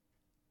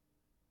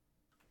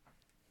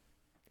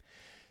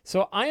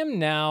So I am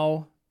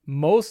now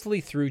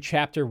mostly through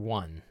chapter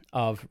 1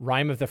 of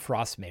Rime of the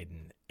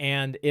Frostmaiden.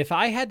 And if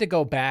I had to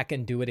go back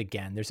and do it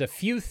again, there's a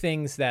few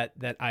things that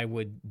I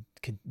would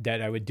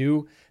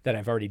do that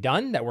I've already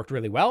done that worked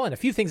really well, and a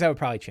few things I would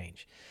probably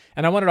change.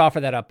 And I wanted to offer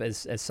that up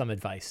as some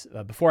advice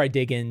before I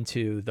dig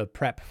into the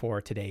prep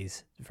for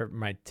today's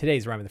Rime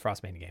of the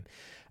Frostmaiden game.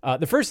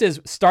 The first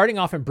is starting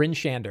off in Bryn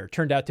Shander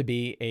turned out to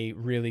be a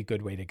really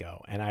good way to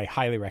go, and I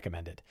highly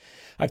recommend it.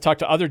 I've talked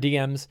to other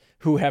DMs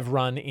who have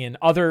run in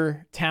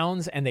other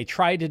towns, and they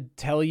try to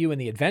tell you in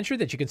the adventure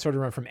that you can sort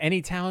of run from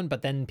any town,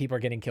 but then people are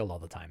getting killed all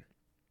the time.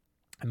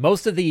 And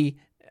most of the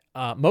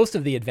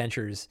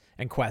adventures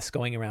and quests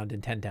going around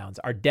in 10 towns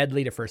are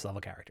deadly to first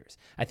level characters.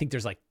 I think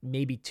there's like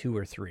maybe 2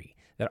 or 3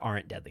 that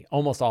aren't deadly.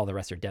 Almost all the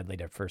rest are deadly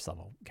to first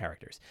level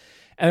characters.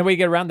 And the way you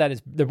get around that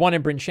is the one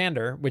in Bryn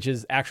Shander, which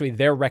is actually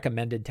their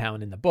recommended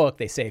town in the book.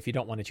 They say if you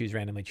don't want to choose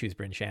randomly, choose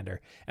Bryn Shander.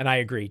 And I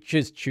agree,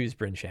 just choose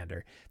Bryn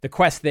Shander. The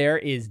quest there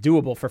is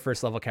doable for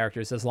first level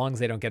characters as long as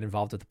they don't get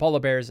involved with the polar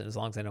bears and as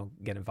long as they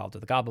don't get involved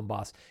with the goblin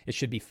boss. It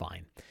should be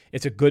fine.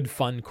 It's a good,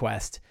 fun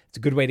quest. It's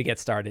a good way to get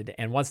started.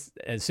 And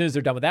as soon as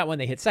they're done with that one,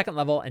 they hit second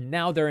level, and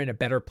now they're in a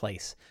better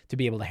place to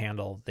be able to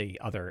handle the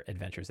other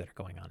adventures that are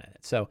going on in it.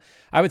 So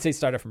I would say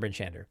start off from Bryn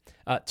Shander.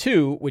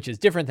 2, which is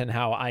different than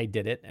how I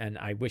did it, and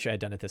I wish I had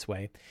done it this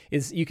way,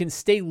 is you can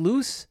stay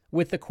loose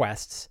with the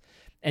quests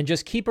and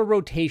just keep a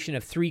rotation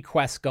of 3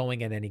 quests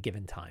going at any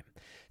given time.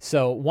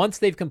 So once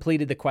they've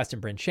completed the quest in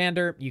Bryn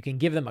Shander, you can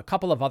give them a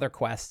couple of other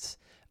quests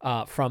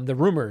from the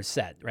rumors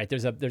set, right?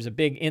 There's a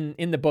big,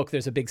 in the book,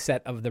 there's a big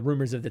set of the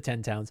rumors of the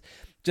 10 towns.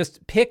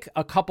 Just pick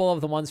a couple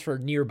of the ones for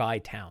nearby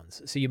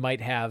towns. So you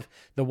might have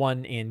the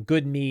one in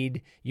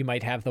Goodmead. You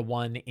might have the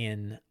one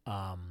in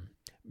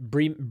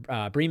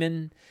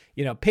Bremen.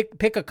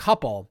 Pick a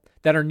couple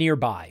that are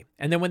nearby.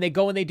 And then when they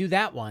go and they do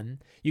that one,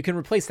 you can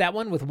replace that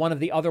one with one of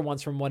the other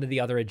ones from one of the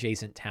other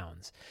adjacent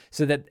towns.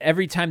 So that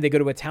every time they go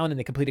to a town and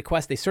they complete a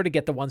quest, they sort of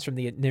get the ones from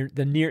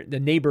the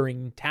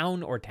neighboring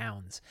town or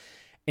towns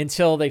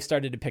until they've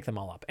started to pick them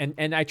all up.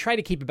 And I try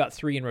to keep about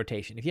 3 in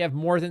rotation. If you have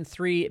more than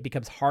 3, it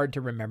becomes hard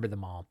to remember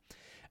them all.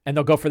 And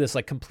they'll go for this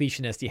like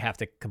completionist, you have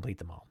to complete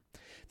them all.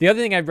 The other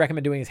thing I'd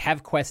recommend doing is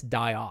have quests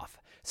die off.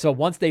 So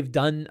once they've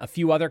done a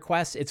few other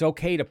quests, it's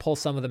okay to pull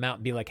some of them out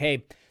and be like,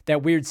 hey,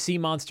 that weird sea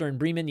monster in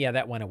Bremen, yeah,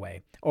 that went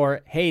away.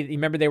 Or, hey,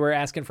 remember they were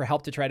asking for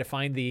help to try to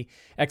find the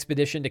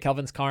expedition to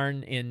Kelvin's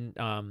Cairn in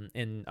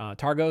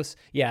Targos?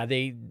 Yeah,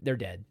 they're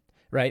dead,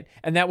 right?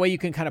 And that way you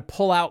can kind of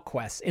pull out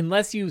quests,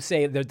 unless you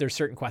say that there's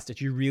certain quests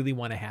that you really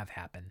want to have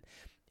happen,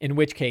 in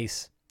which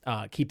case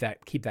keep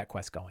that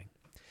quest going.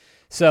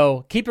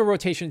 So keep a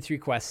rotation of 3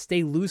 quests,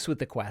 stay loose with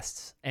the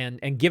quests,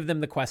 and give them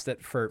the quest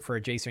that for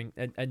adjacent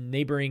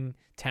neighboring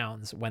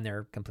towns when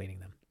they're completing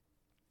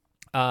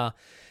them.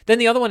 Then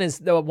the other one is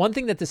the one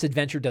thing that this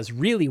adventure does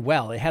really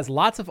well. It has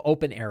lots of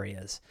open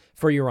areas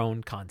for your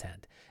own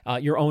content,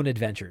 your own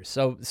adventures.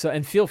 So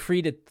and feel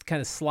free to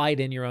kind of slide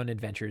in your own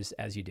adventures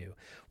as you do.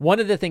 One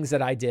of the things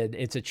that I did,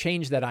 it's a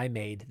change that I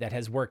made that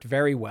has worked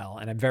very well,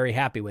 and I'm very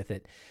happy with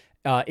it.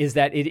 Is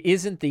that it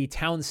isn't the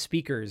town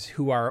speakers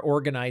who are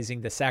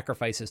organizing the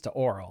sacrifices to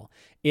Auril.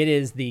 It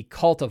is the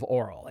cult of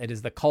Auril. It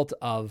is the cult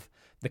of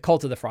the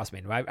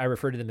Frostmaiden. I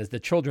refer to them as the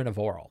children of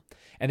Auril.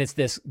 And it's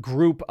this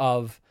group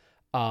of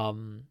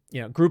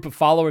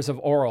followers of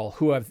Auril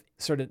who have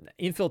sort of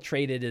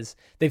infiltrated,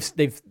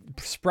 they've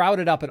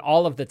sprouted up in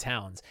all of the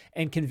towns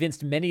and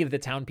convinced many of the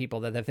town people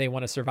that if they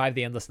want to survive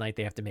the endless night,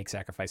 they have to make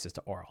sacrifices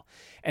to Auril.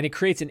 And it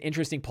creates an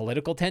interesting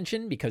political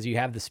tension because you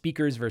have the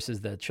speakers versus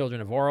the children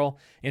of Auril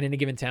in any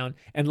given town,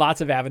 and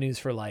lots of avenues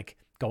for like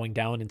going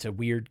down into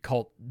weird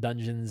cult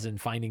dungeons and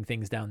finding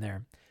things down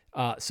there.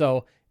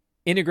 So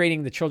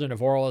integrating the children of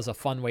Auril is a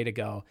fun way to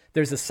go.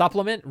 There's a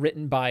supplement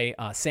written by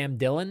Sam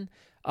Dillon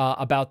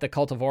about the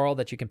cult of Auril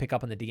that you can pick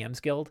up on the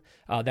DM's Guild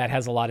that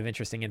has a lot of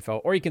interesting info,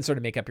 or you can sort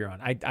of make up your own.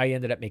 I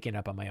ended up making it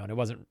up on my own. It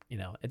wasn't,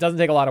 it doesn't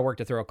take a lot of work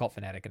to throw a cult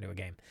fanatic into a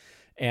game.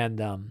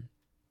 And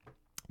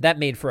that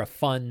made for a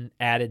fun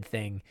added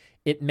thing.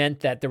 It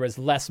meant that there was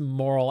less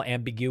moral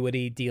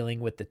ambiguity dealing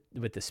with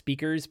the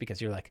speakers,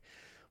 because you're like,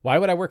 why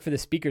would I work for the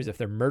speakers if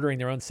they're murdering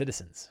their own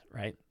citizens,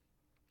 right?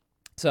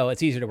 So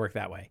it's easier to work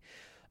that way.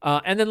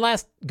 And then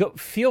last,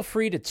 feel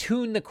free to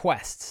tune the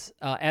quests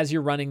as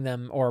you're running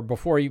them, or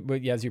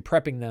as you're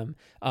prepping them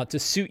to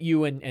suit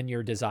you and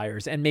your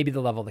desires, and maybe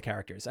the level of the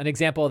characters. An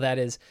example of that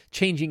is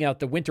changing out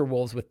the winter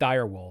wolves with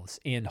dire wolves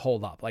in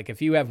Hold Up. Like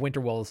if you have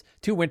winter wolves,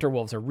 2 winter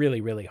wolves are really,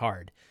 really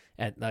hard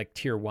at like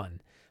tier 1.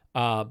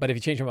 But if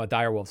you change them out with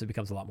dire wolves, it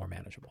becomes a lot more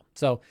manageable.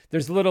 So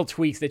there's little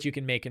tweaks that you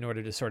can make in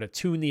order to sort of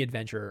tune the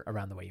adventure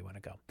around the way you want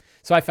to go.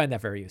 So I find that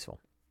very useful.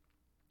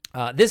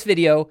 This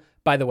video,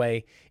 by the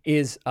way,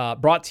 is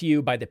brought to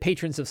you by the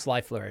patrons of Sly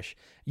Flourish.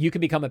 You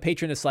can become a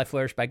patron of Sly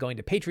Flourish by going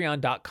to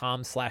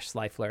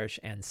patreon.com/SlyFlourish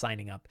and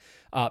signing up.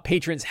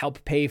 Patrons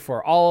help pay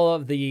for all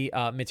of the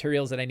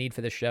materials that I need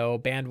for the show,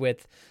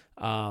 bandwidth,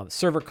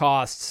 server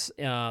costs,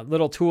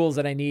 little tools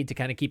that I need to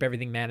kind of keep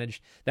everything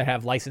managed that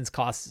have license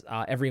costs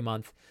every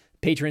month.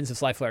 patrons of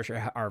Sly Flourish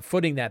are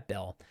footing that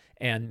bill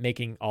and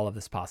making all of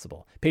this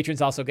possible.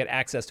 Patrons also get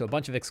access to a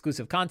bunch of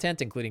exclusive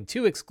content, including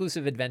 2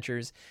 exclusive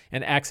adventures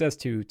and access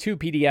to 2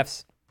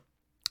 PDFs.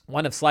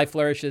 One of Sly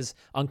Flourish's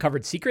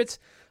Uncovered Secrets,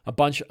 a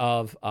bunch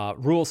of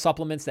rule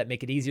supplements that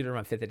make it easier to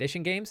run 5th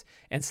edition games,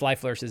 and Sly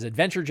Flourish's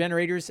Adventure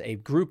Generators, a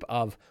group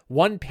of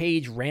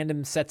 1-page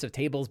random sets of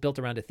tables built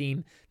around a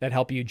theme that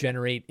help you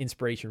generate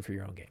inspiration for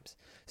your own games.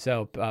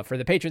 So for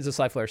the patrons of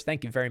Sly Flourish,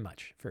 thank you very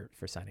much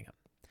for signing up.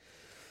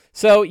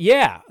 So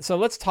yeah, so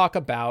let's talk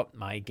about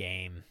my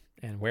game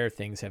and where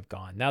things have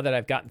gone. Now that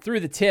I've gotten through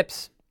the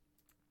tips,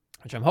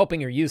 which I'm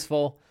hoping are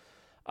useful.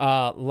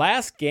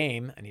 Last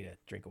game, I need a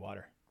drink of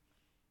water.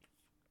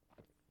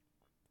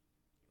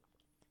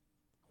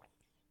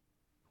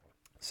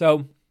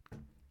 So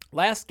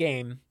last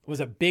game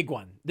was a big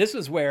one. This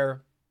was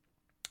where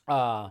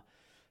the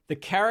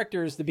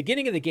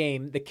beginning of the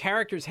game, the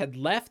characters had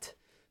left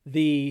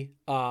the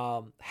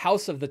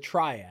House of the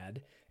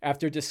Triad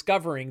after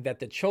discovering that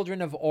the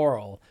children of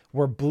Oral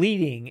were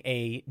bleeding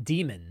a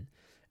demon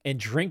and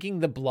drinking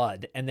the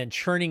blood and then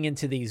churning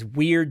into these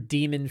weird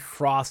demon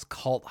frost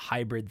cult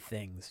hybrid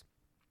things.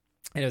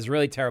 And it was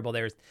really terrible.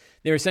 They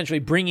were essentially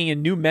bringing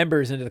in new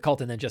members into the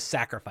cult and then just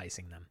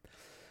sacrificing them.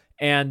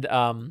 And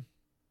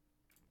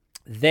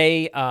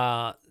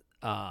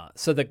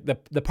so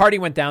the party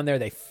went down there.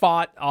 They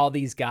fought all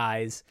these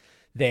guys.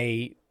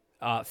 They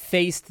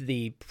faced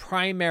the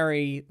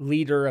primary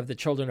leader of the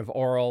Children of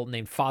Oral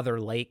named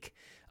Father Lake.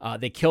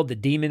 They killed the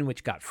demon,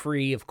 which got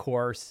free, of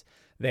course.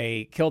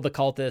 They killed the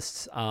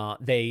cultists.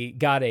 They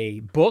got a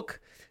book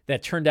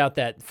that turned out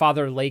that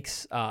Father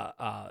Lake's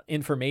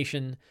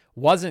information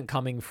wasn't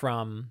coming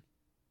from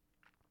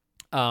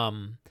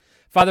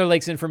Father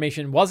Lake's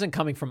information wasn't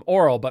coming from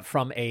Oral, but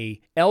from a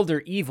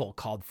elder evil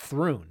called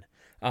Thrune,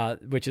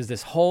 which is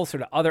this whole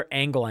sort of other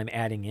angle I'm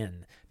adding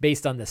in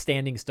based on the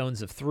standing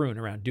stones of Thrune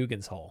around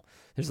Dugan's Hole.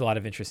 There's a lot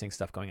of interesting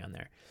stuff going on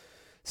there.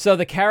 So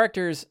the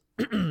characters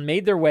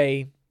made their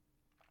way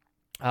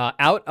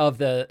out of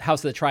the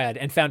House of the Triad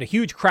and found a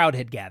huge crowd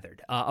had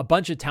gathered. A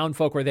bunch of town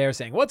folk were there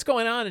saying, "What's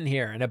going on in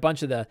here?" And a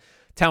bunch of the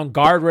town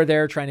guard were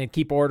there trying to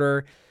keep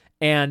order.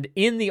 And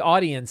in the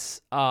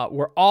audience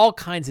were all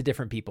kinds of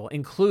different people,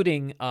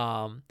 including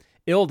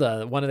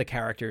Ilda, one of the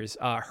characters,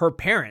 her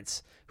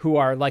parents, who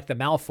are like the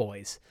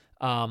Malfoys,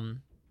 and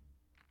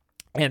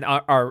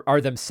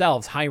are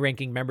themselves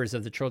high-ranking members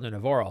of the Children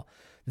of Oral.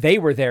 They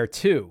were there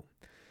too.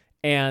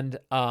 And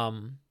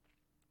so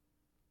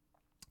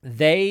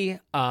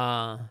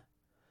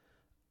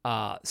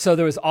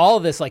there was all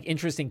this like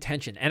interesting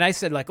tension. And I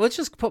said, like, let's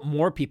just put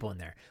more people in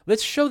there.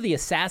 Let's show the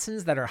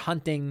assassins that are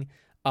hunting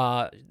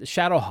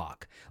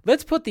Shadowhawk.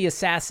 Let's put the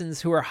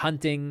assassins who are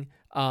hunting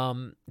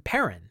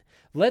Perrin.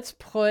 Let's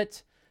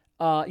put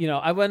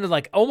I went to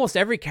like almost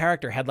every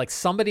character had like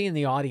somebody in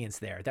the audience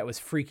there that was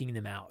freaking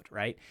them out,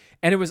 right?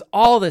 And it was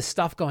all this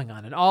stuff going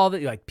on, and all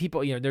the like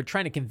people, they're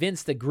trying to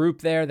convince the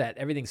group there that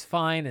everything's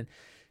fine, and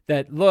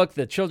that look,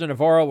 the Children of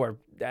Oral were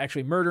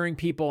actually murdering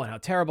people and how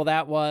terrible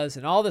that was,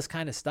 and all this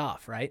kind of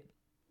stuff, right?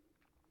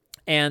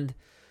 And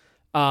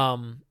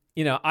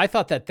I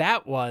thought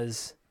that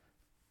was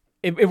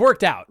it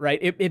worked out, right?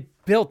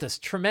 It built this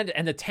tremendous,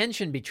 and the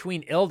tension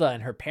between Ilda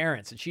and her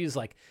parents, and she was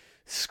like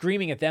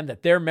screaming at them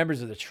that they're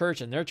members of the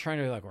church and they're trying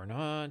to be like, we're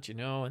not,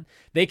 and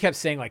they kept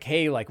saying like,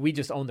 hey, like we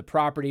just own the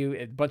property.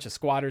 A bunch of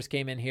squatters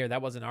came in here.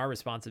 That wasn't our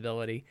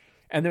responsibility.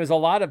 And there was a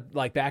lot of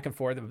like back and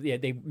forth.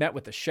 They met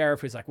with the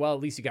sheriff who's like, well, at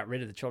least you got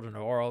rid of the Children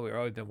of Oral. We've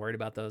always been worried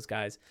about those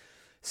guys.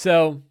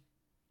 So,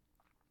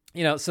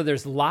 so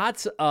there's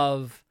lots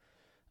of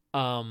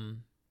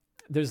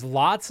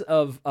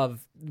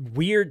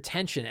weird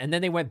tension. And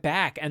then they went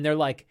back and they're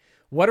like,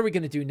 what are we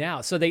going to do now?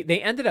 So they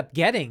ended up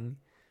getting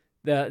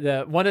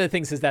the one of the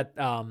things is that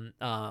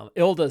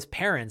Ilda's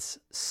parents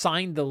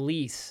signed the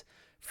lease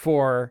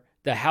for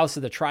the House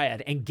of the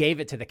Triad and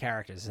gave it to the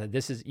characters. Said,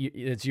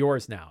 it's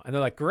yours now. And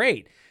they're like,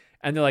 great.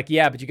 And they're like,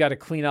 yeah, but you got to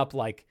clean up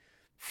like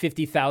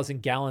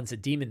 50,000 gallons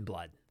of demon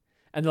blood.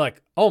 And they're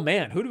like, oh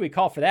man, who do we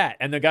call for that?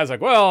 And the guy's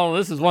like, well,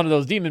 this is one of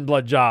those demon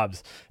blood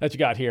jobs that you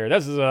got here.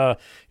 This is I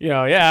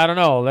don't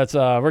know. That's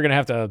we're going to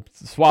have to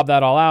swab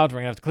that all out.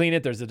 We're going to have to clean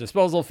it. There's the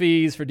disposal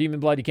fees for demon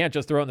blood. You can't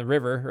just throw it in the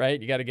river, right?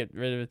 You got to get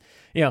rid of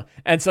it,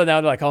 And so now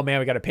they're like, oh man,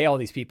 we got to pay all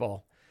these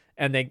people.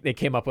 And they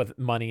came up with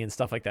money and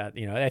stuff like that.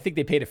 I think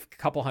they paid a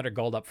couple $100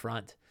 gold up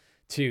front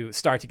to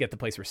start to get the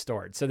place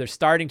restored. So they're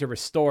starting to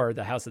restore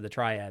the House of the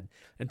Triad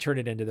and turn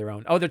it into their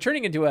own. Oh, they're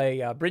turning into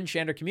a Bryn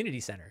Shander community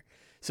center.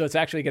 So it's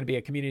actually going to be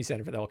a community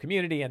center for the whole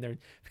community, and they're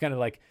kind of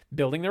like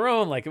building their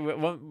own, like,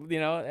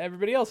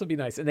 everybody else would be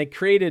nice. And they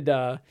created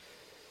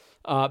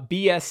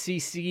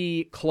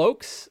BSCC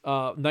cloaks,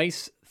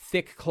 nice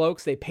thick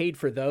cloaks. They paid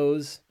for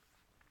those.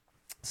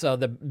 So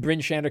the Bryn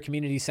Shander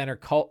Community Center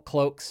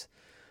cloaks,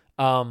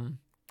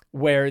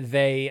 where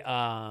they,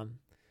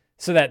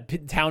 so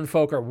that town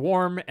folk are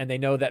warm, and they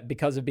know that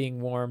because of being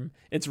warm,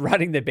 it's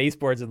running the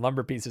baseboards and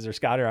lumber pieces are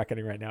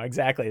skyrocketing right now.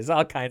 Exactly. There's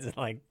all kinds of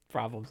like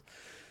problems.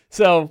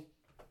 So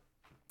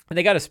And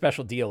they got a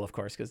special deal, of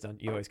course, because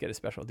you always get a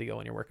special deal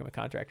when you're working with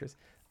contractors,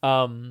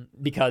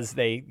 because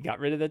they got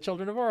rid of the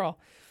Children of Oral.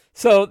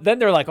 So then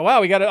they're like, oh, wow,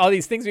 we got all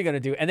these things we're going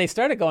to do. And they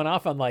started going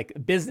off on like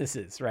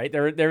businesses, right?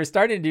 They were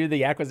starting to do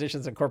the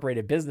acquisitions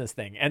incorporated business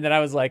thing. And then I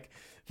was like,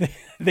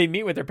 they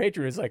meet with their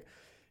patron. It's like,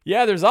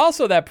 yeah, there's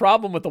also that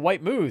problem with the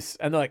white moose.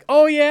 And they're like,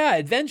 oh yeah,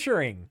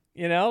 adventuring,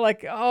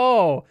 like,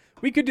 oh,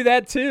 we could do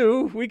that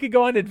too. We could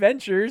go on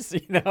adventures,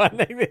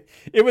 And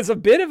it was a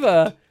bit of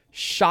a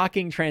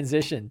shocking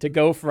transition to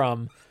go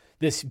from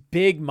this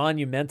big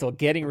monumental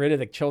getting rid of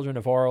the Children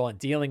of Oral and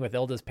dealing with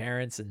Ilda's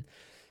parents and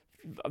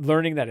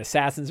learning that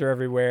assassins are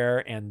everywhere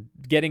and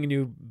getting a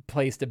new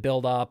place to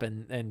build up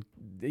and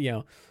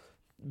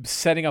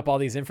setting up all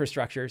these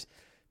infrastructures,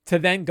 to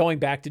then going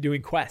back to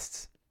doing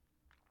quests,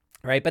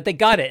 right? But they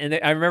got it. And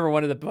I remember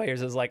one of the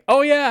players was like,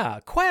 oh yeah,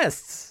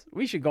 quests,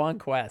 we should go on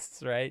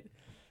quests, right?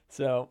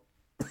 So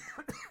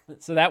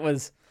that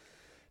was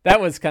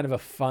kind of a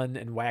fun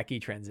and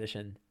wacky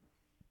transition.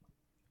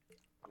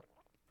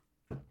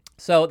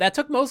 So that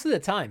took most of the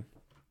time.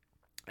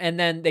 And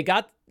then they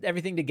got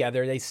everything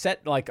together. They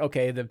set like,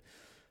 okay,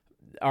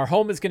 our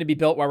home is going to be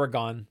built while we're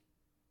gone.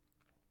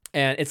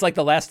 And it's like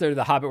the last third of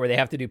The Hobbit where they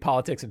have to do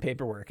politics and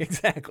paperwork.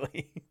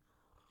 Exactly.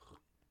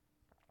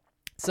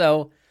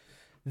 So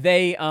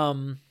they,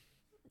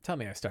 tell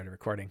me I started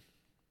recording.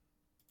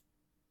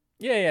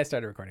 Yeah, I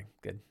started recording.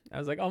 Good. I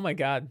was like, oh my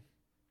God.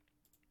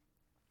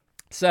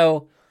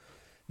 So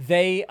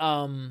they,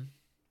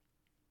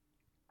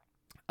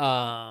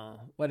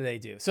 what did they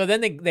do? So then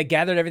they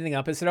gathered everything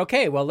up and said,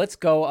 okay, well, let's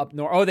go up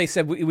north. Oh, they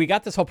said, we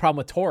got this whole problem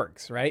with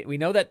Torgs, right? We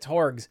know that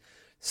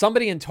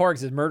somebody in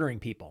Torgs is murdering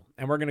people,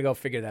 and we're going to go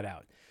figure that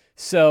out.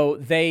 So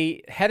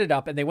they headed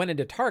up and they went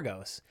into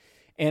Targos.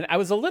 And I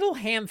was a little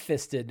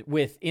ham-fisted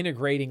with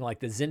integrating like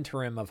the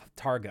Zhentarim of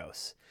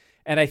Targos.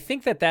 And I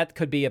think that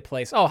could be a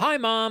place. Oh, hi,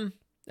 Mom.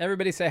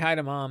 Everybody say hi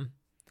to Mom.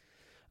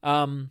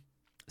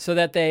 So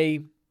that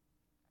they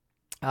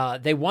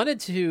wanted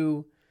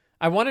to...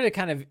 I wanted to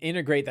kind of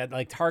integrate that,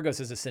 like Targos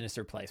is a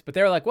sinister place, but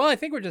they were like, well, I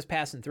think we're just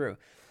passing through.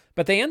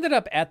 But they ended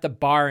up at the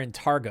bar in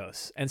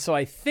Targos. And so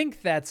I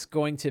think that's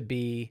going to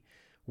be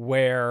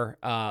where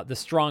the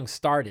strong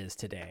start is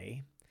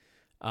today.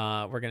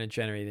 We're going to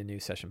generate a new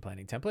session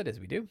planning template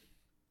as we do.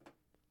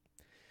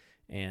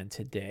 And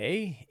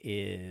today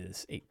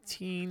is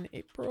 18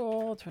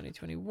 April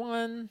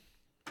 2021.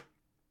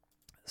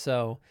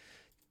 So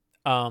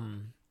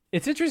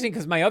it's interesting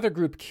because my other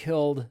group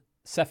killed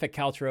Sefik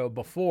Caltro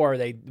before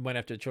they went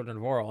after the Children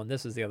of Oral, and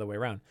this is the other way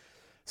around.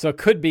 So it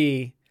could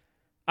be,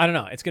 I don't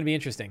know, it's going to be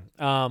interesting.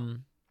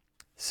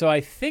 So I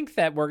think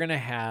that we're going to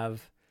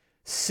have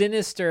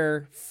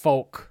sinister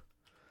folk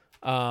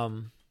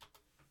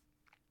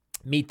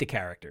meet the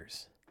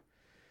characters.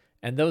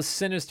 And those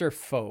sinister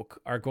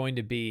folk are going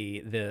to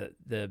be the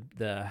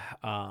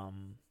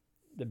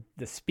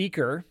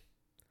speaker,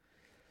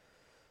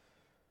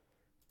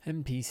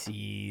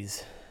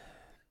 NPCs,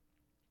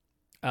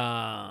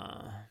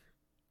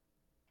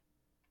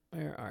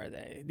 where are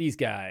they? These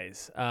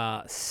guys.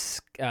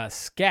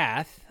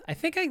 Scath. I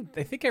think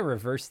I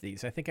reversed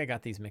these. I think I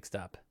got these mixed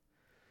up.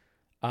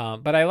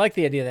 But I like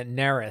the idea that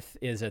Nerith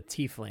is a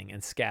tiefling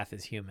and Scath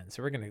is human.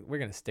 So we're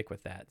gonna stick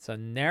with that. So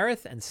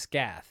Nerith and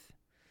Scath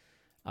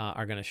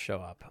are gonna show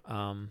up.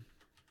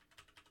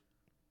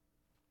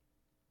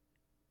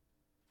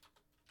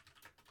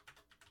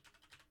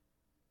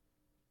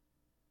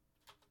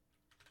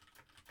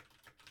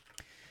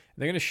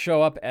 They're gonna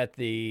show up at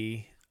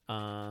the.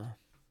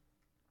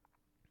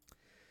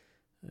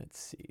 Let's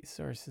see,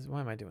 sources. Why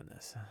am I doing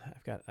this?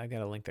 I've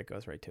got a link that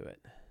goes right to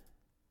it.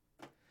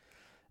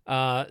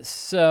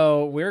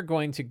 So we're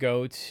going to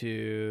go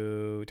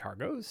to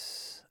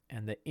Targos,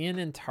 and the inn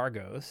in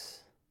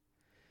Targos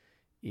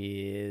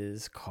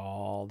is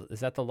called, is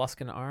that the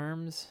Luskan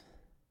Arms?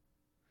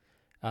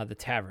 The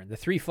tavern, the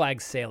Three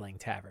Flags Sailing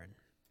Tavern.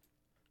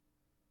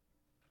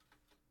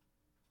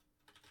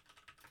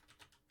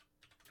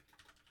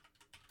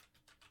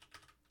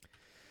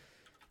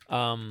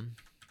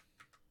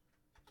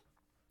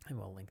 And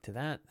we'll link to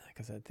that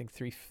because I think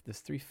this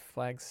Three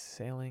Flags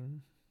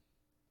Sailing.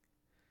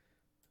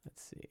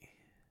 Let's see.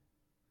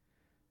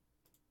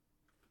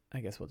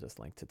 I guess we'll just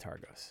link to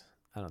Targos.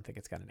 I don't think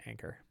it's got an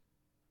anchor.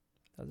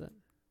 Does it?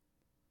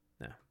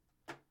 No.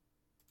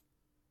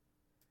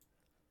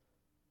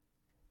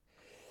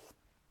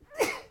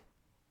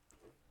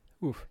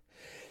 Oof.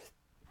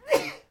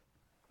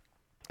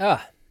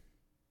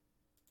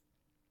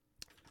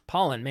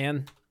 Pollen,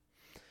 man.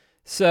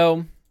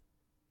 So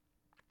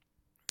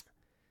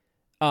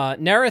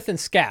Nerith and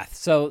Scath.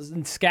 So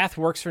Scath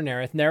works for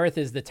Nerith. Nerith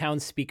is the town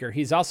speaker.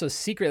 He's also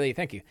secretly,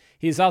 thank you.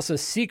 He's also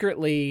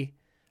secretly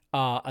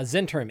a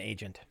Zhentarim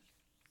agent.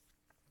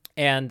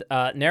 And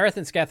Nerith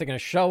and Scath are going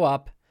to show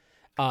up.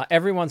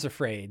 Everyone's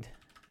afraid.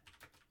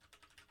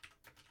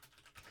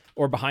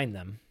 Or behind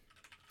them.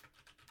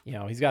 You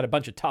know, he's got a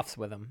bunch of toughs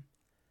with him.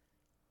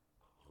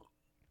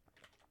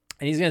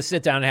 And he's going to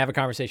sit down and have a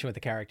conversation with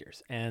the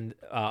characters. And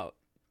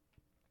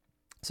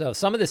so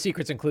some of the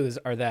secrets and clues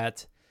are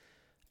that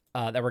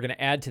that we're going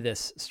to add to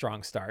this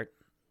strong start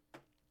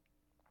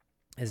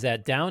is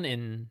that down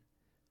in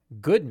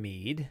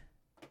Goodmead,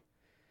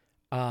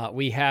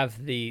 we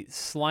have the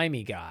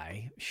slimy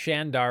guy,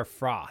 Shandar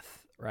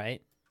Froth,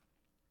 right?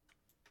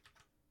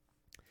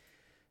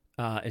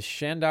 Is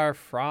Shandar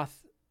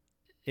Froth?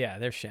 Yeah,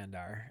 there's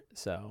Shandar.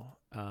 So,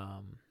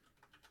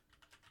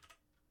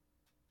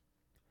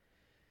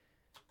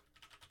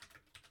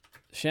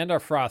 Shandar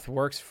Froth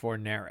works for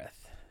Nerith.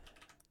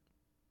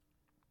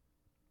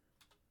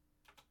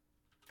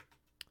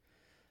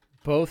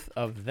 Both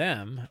of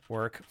them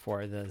work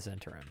for the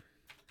Zhentarim.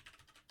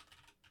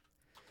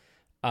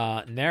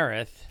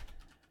 Nerith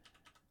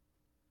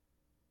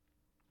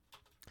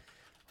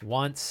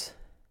wants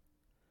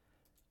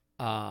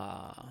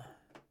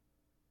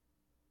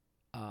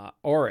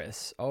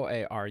Orus,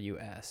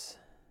 Oarus.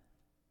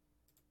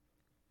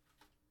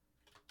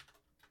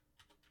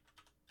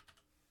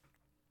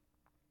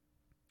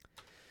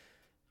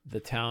 The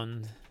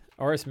town,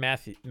 Orus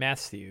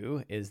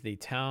Matthew is the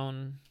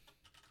town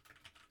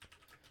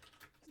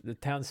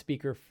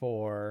speaker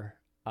for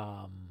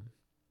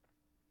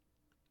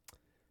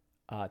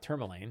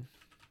Termalaine.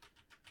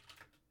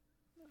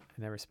 I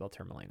never spelled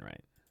Termalaine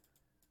right.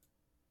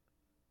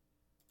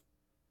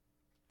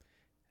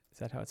 Is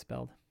that how it's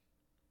spelled?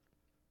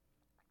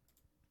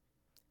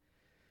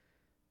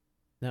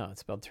 No, it's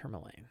spelled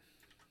Termalaine.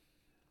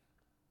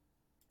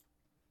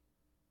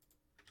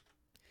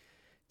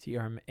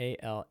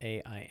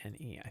 Termalaine. I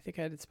think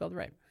I had it spelled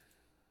right.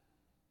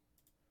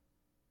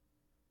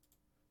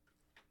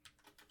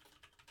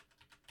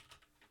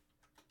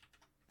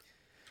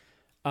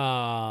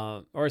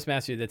 Orus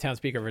Matthew, the town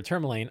speaker for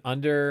Termalaine,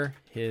 under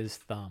his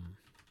thumb.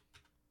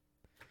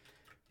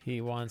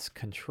 He wants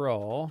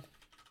control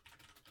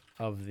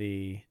of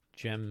the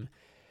gemstone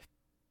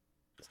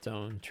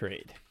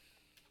trade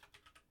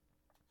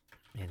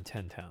in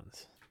 10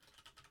 towns.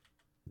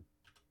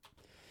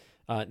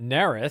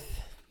 Nerith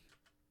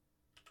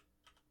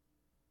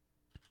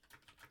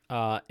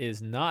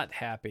is not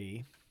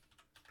happy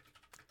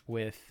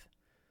with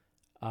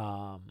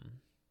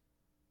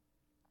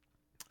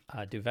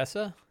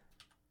Duvessa.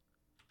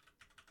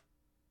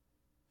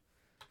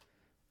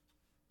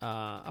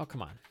 Oh,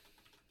 come on.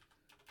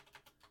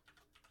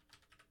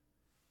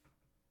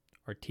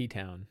 Or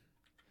T-Town.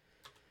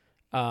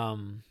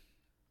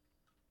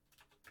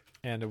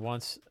 And it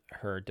wants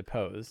her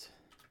deposed.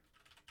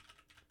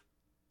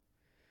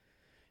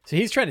 So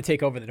he's trying to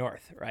take over the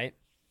north, right?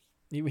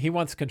 He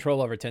wants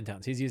control over 10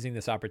 towns. He's using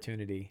this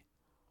opportunity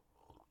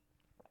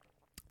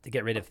to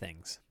get rid of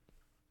things.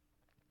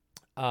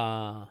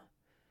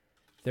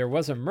 There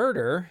was a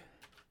murder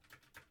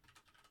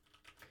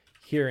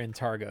here in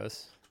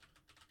Targos.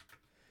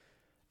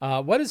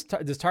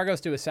 Does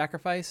Targos do a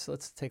sacrifice?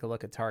 Let's take a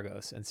look at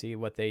Targos and see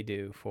what they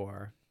do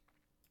for.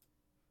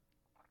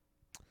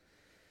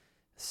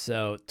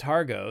 So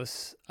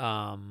Targos,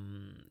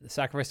 the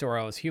sacrifice to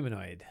Orel is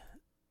humanoid.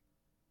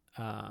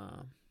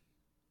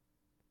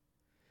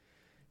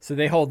 So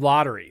they hold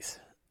lotteries,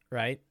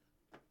 right?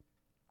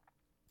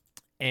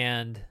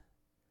 And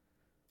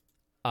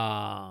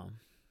there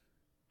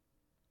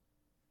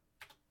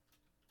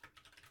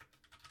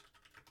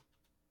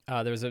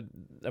was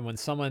when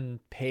someone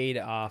paid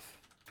off,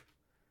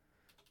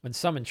 when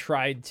someone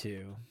tried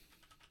to,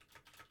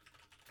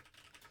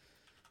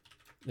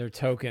 their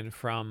token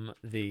from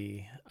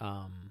the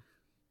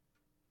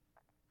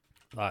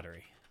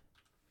lottery.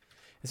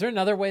 Is there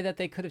another way that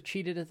they could have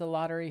cheated at the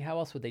lottery? How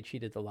else would they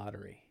cheat at the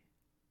lottery?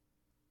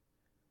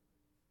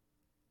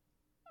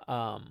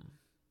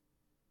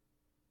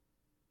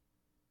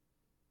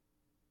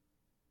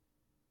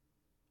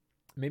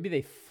 Maybe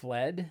they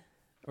fled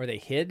or they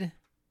hid,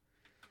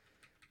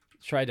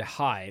 tried to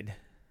hide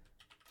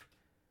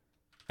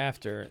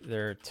after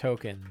their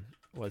token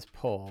was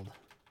pulled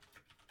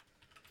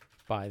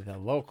by the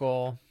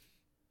local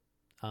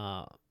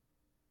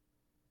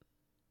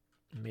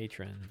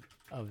matron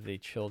of the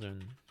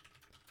children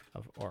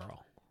of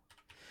Orel.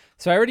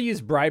 So I already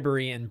used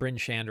bribery and Bryn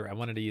Shander. I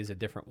wanted to use a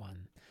different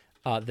one.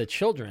 The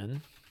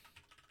children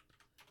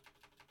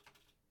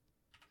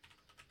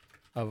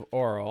of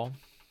Orel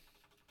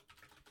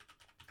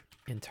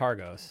in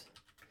Targos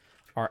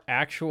are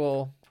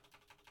actual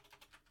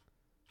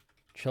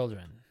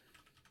children,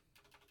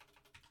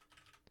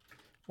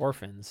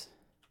 orphans.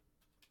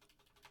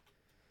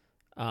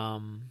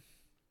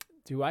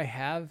 Do I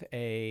have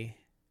a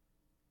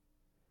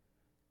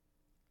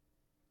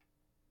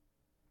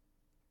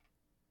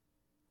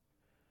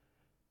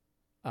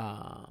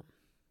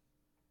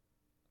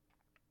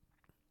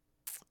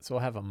so we'll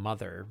have a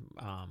mother.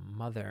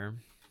 Mother.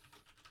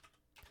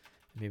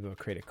 Maybe we'll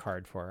create a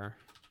card for her.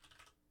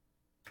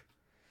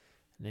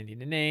 And I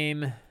need a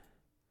name.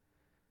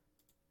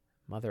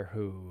 Mother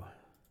who?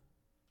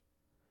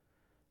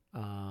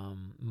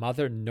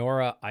 Mother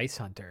Nora Ice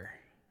Hunter.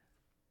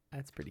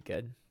 That's pretty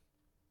good.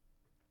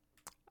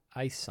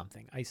 Ice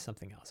something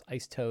else.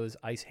 Ice Toes,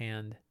 Ice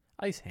Hand.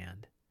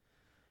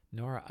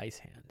 Nora Ice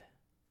Hand.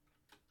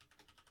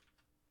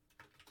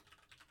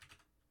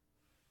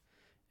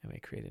 And we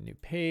create a new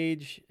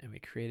page, and we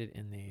create it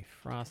in the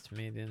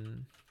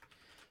Frostmaiden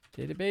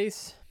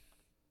database.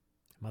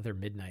 Mother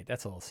Midnight.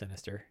 That's a little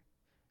sinister.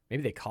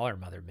 Maybe they call her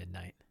Mother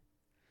Midnight.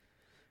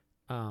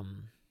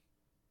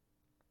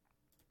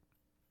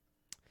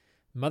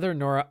 Mother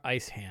Nora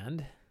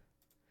Icehand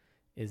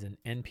is an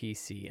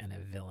NPC and a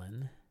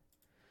villain,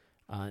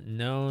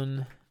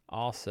 known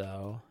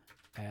also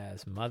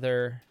as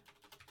Mother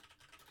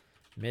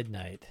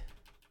Midnight.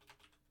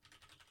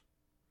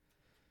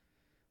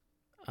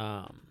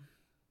 The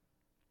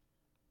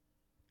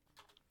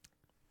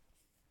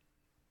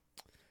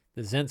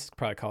Zents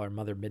probably call her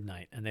Mother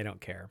Midnight, and they don't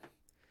care.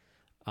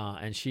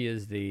 And she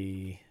is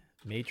the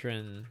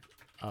matron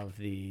of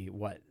the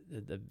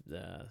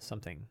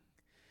something.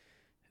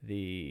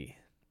 The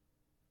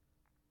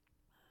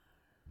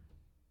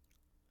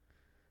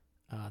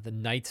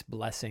Knight's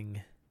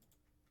Blessing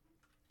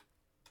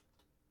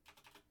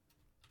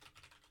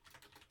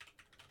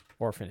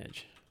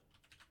orphanage.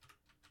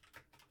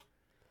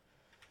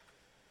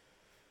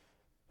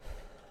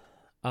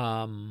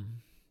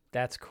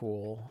 That's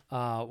cool.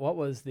 What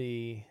was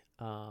the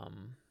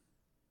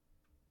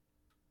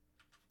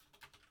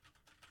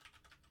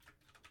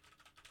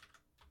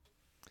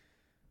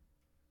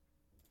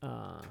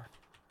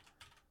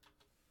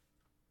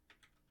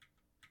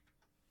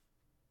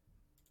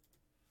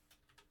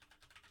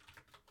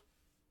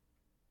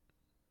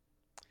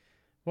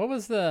what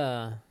was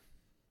the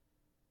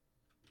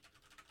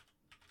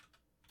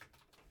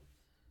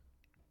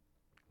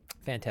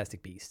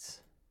Fantastic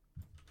Beasts?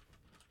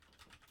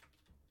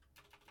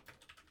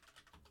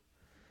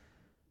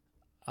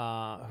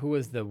 Who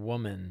was the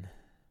woman?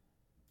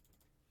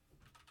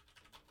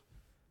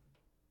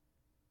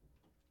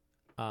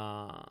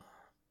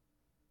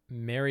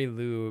 Mary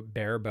Lou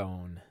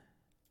Barebone.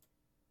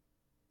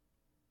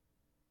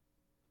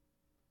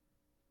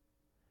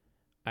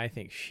 I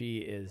think she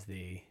is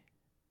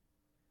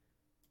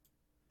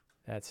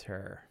that's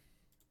her.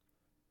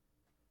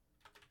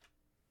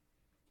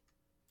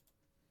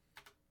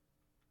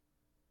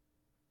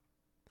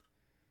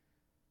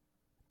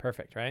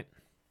 Perfect, right?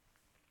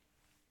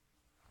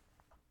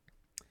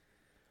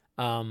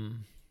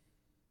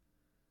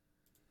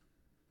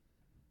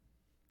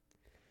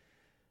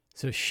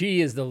 So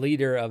she is the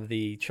leader of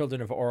the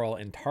Children of Oral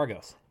in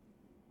Targos.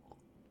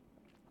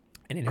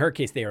 And in her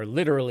case, they are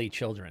literally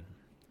children.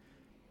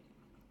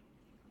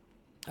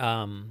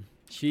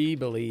 She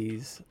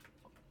believes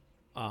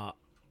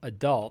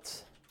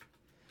adults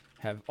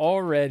have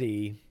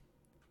already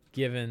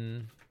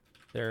given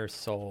their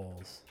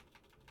souls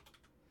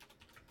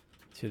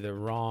to the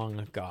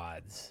wrong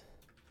gods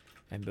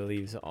and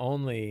believes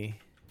only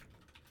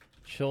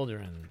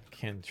children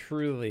can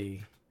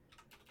truly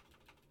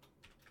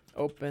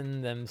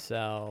open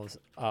themselves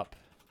up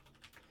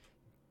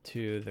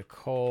to the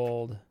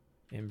cold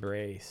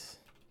embrace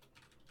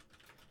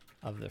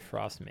of the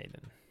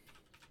Frostmaiden.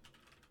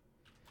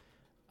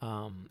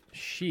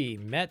 She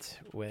met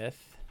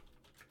with,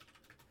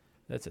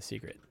 that's a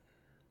secret.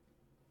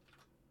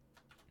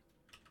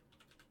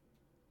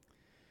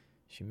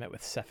 She met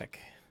with Sefik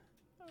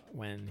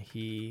when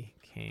he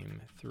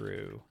came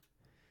through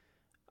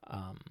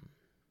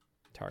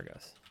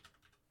Targos.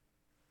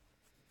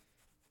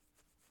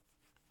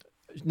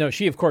 No,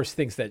 she of course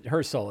thinks that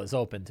her soul is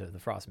open to the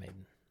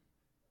Frostmaiden.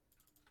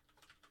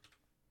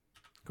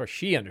 Of course,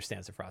 she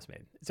understands the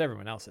Frostmaiden. It's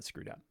everyone else that's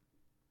screwed up.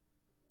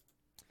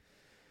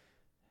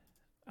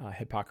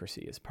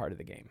 Hypocrisy is part of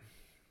the game.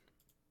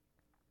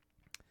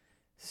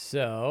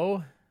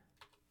 So,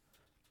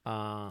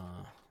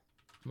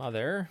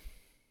 Mother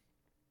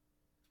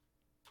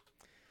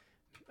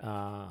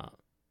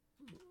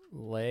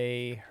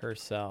lay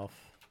herself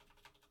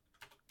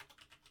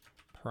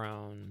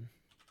prone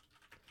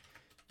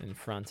in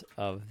front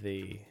of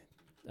the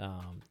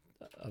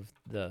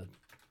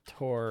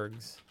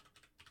Torgs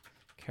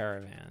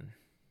caravan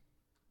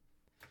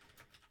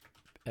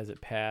as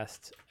it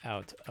passed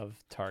out of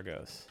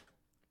Targos,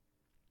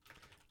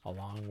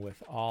 along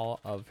with all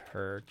of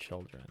her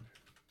children.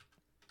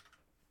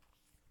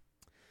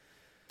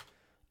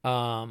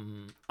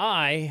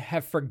 I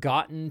have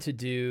forgotten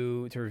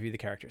to review the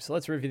characters. So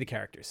let's review the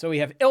characters. So we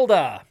have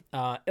Ilda.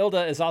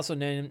 Ilda is also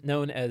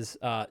known as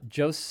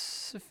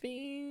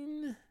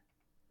Josephine,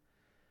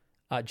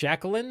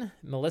 Jacqueline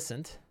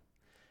Millicent.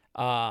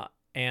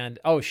 And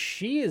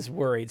she is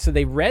worried. So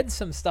they read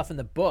some stuff in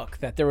the book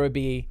that there would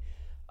be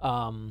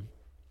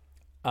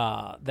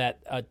that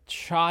a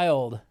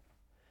child,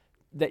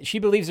 that she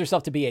believes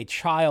herself to be a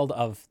child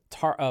of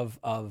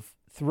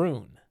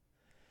Thrune.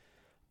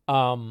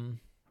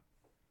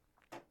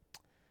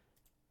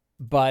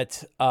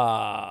 But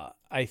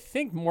I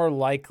think more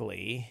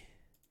likely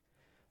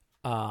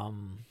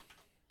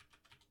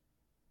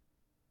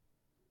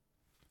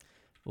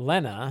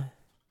Lena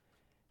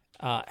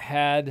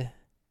had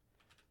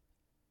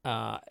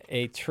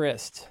a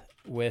tryst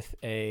with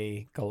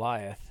a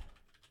Goliath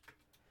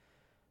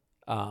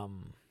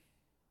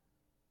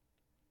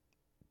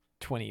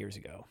 20 years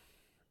ago,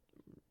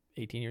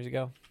 18 years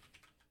ago.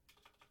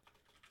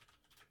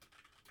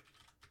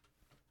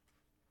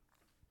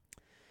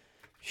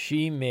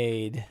 she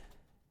made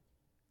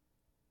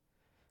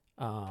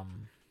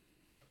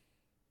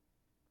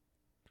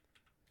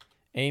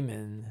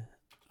Aemon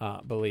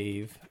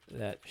believe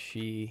that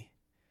she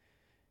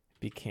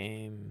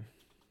became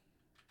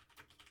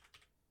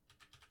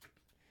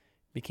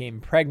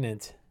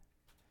pregnant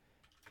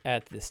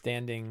at the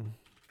Standing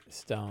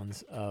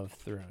Stones of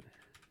Thrune.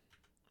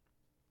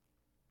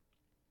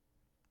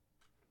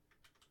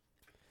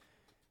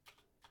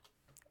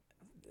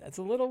 That's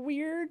a little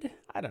weird.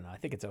 I don't know. I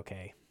think it's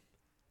okay.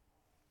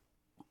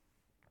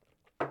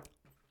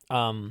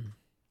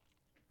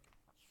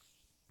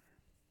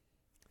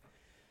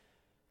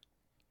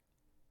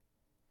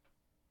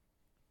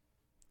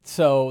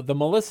 So the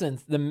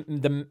Melicians,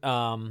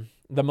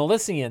 the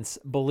Melicians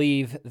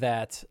believe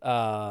that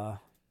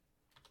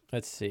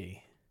let's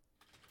see.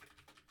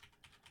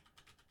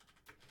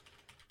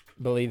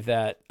 Believe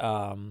that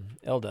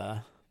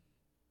Ilda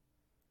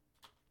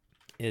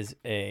is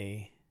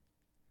a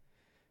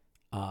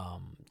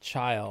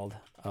child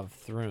of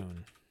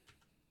Thrune.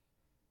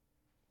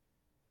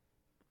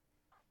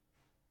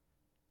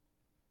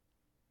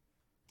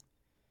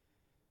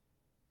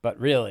 But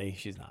really,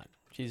 she's not.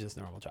 She's just a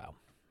normal child.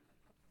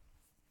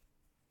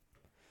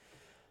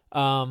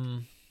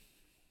 I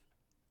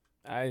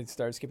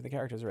started skipping the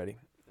characters already.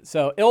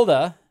 So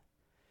Ilda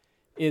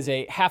is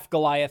a half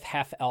Goliath,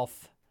 half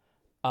elf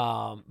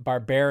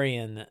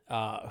barbarian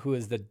who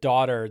is the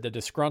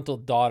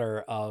disgruntled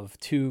daughter of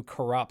two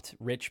corrupt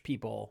rich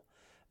people,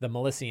 the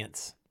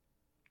Melicians.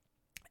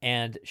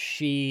 And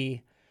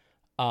she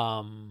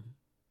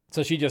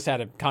so she just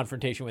had a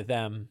confrontation with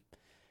them,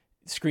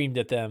 screamed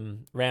at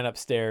them, ran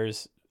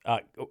upstairs,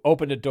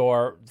 opened a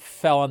door,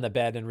 fell on the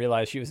bed, and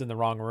realized she was in the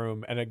wrong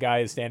room. And a guy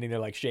is standing there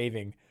like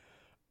shaving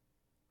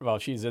while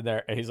she's in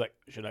there, and he's like,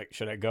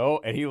 "Should I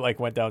go?" And he like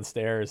went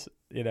downstairs,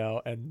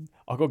 and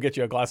I'll go get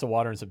you a glass of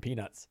water and some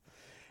peanuts.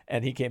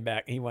 And he came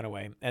back. He went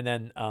away, and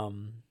then so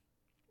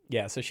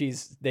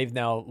they've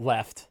now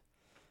left.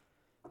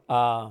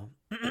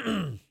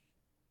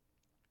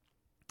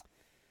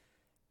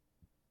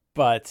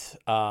 But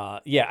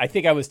I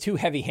think I was too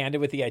heavy-handed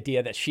with the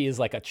idea that she is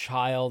like a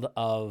child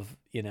of,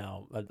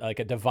 like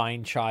a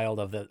divine child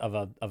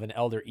of an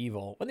elder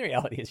evil. When the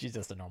reality is she's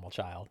just a normal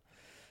child.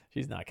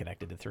 She's not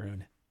connected to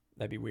Thrune.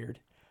 That'd be weird.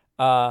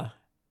 Shadowhawk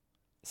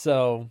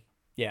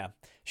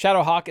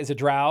is a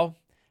drow.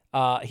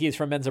 He is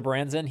from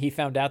Menzoberranzan. He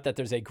found out that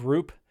there's a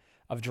group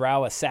of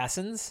drow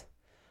assassins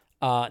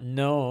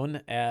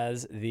known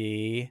as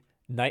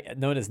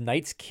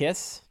Knight's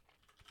Kiss.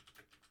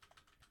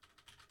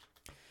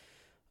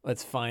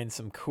 Let's find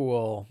some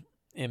cool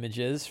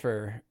images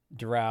for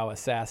drow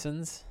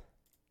assassins.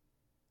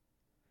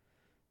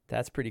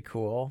 That's pretty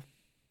cool.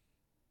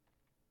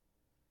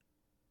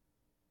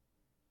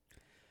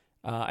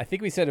 I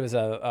think we said it was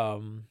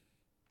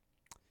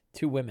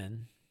two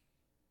women.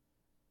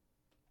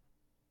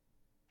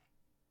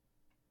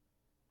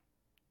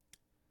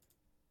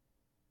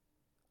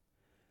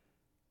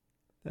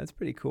 That's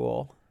pretty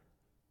cool.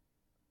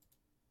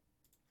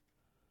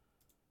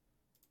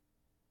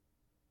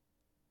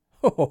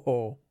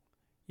 Oh,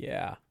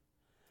 yeah.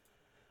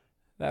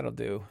 That'll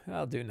do.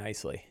 That'll do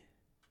nicely.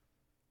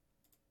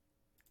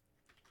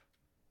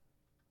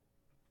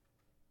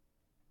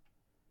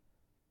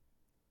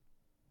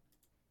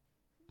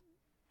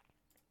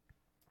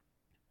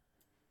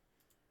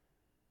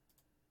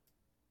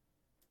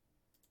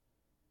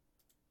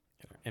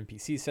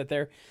 NPC set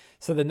there.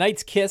 So the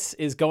Knight's Kiss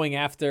is going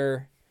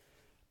after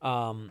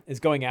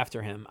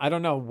him. I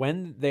don't know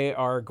when they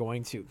are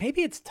going to.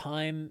 Maybe it's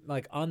time,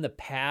 like on the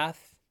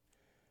path,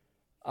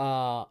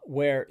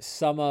 where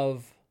some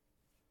of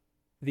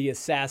the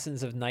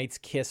assassins of Knight's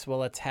Kiss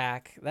will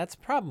attack. That's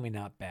probably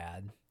not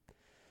bad.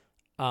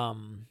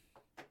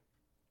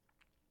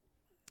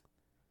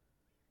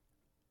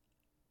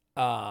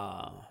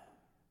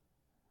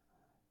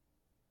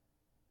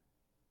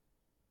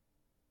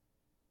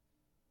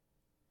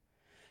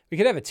 We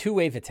could have a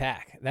 2-wave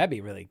attack. That'd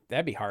be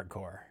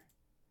hardcore.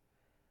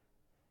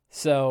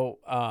 So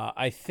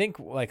I think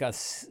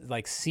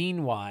like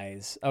scene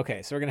wise.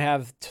 Okay, so we're gonna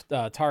have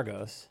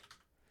Targos,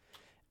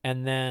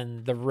 and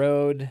then the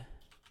road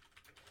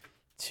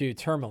to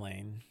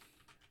Termalaine,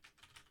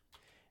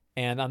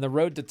 and on the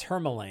road to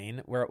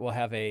Termalaine, where we'll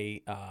have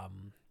a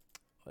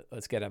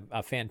let's get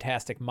a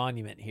fantastic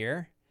monument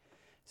here.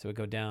 So we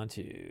go down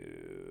to,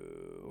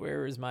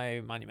 where is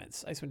my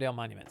monuments? Icewind Dale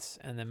monuments.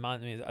 And then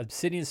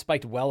obsidian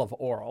spiked well of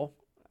Oral.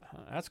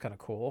 That's kind of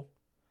cool.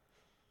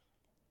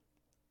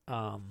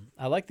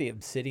 I like the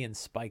obsidian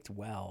spiked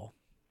well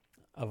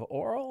of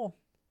Oral.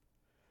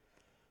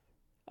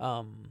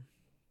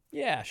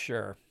 Yeah,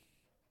 sure.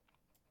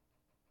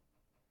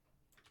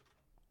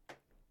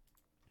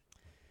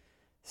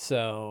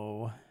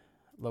 So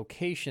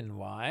location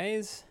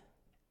wise,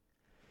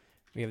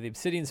 we have the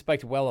obsidian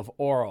spiked well of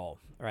Oral,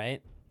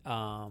 right?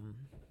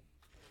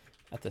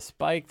 At the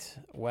spiked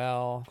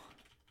well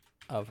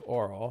of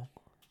Oral,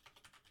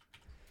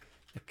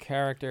 the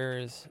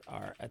characters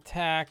are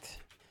attacked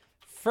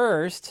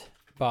first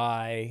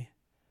by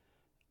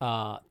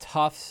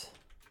Tufts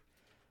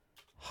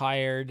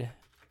hired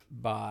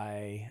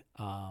by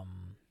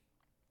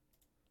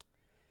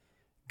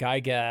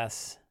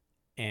Gygas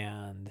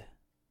and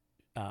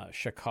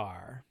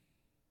Shakar.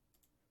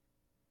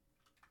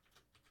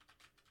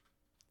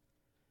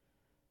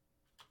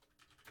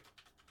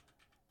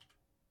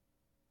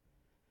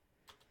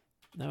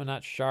 No,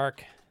 not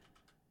Shark.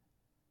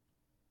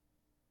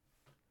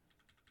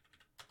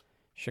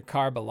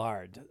 Shakar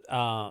Ballard,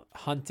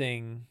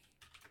 hunting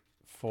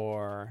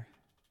for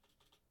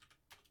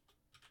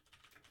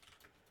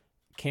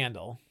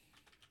Candle.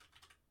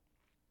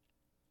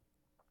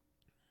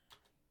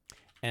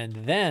 And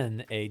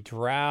then a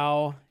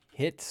Drow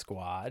hit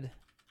squad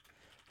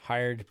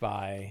hired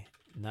by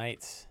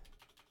Knights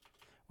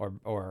or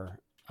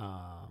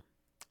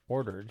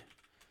ordered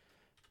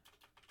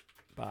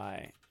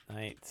by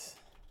Knights.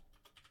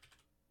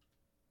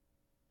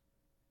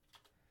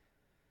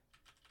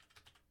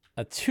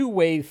 A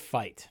two-wave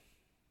fight.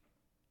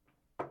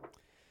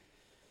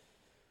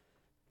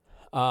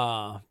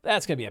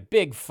 That's going to be a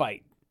big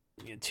fight.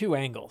 Two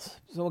angles.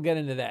 So we'll get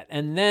into that.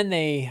 And then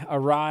they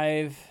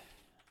arrive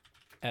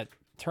at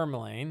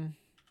Termalaine.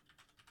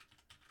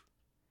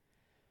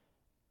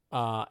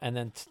 And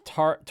then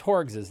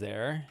Torgs is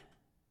there.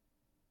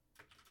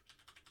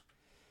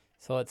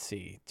 So let's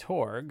see.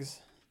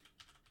 Torgs,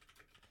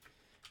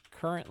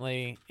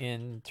 currently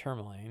in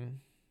Termalaine,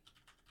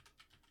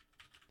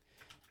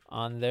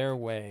 on their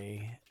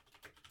way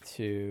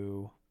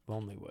to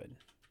Lonelywood.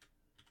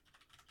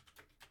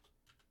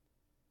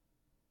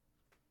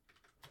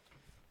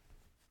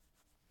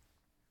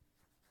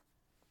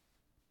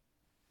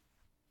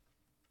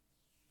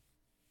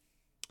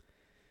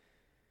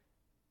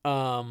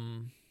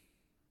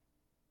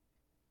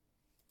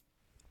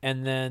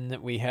 And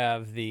then we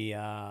have the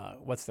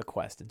what's the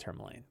quest in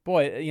Termalaine?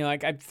 Boy, you know,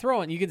 like I'm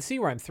throwing. You can see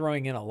where I'm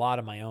throwing in a lot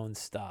of my own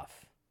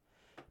stuff,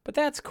 but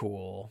that's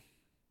cool.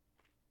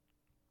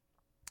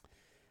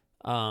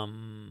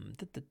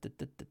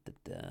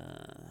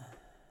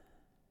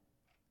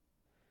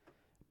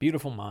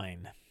 Beautiful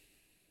Mine.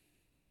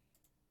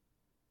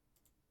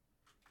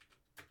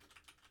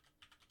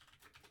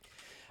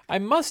 I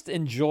must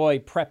enjoy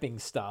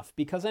prepping stuff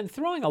because I'm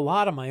throwing a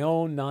lot of my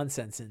own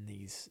nonsense in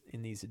these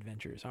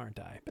adventures, aren't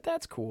I? But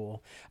that's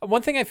cool.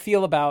 One thing I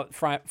feel about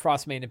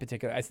Frostmaiden in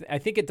particular, I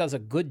think it does a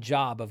good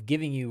job of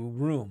giving you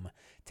room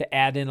to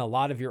add in a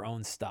lot of your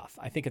own stuff.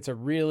 I think it's a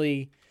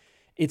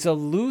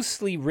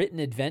loosely written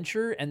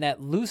adventure, and that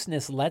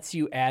looseness lets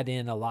you add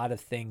in a lot of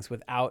things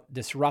without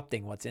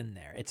disrupting what's in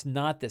there. It's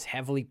not this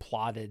heavily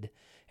plotted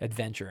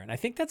adventure, and I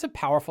think that's a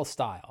powerful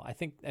style. I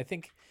think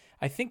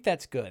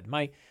that's good.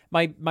 My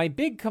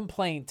big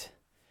complaint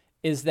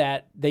is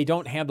that they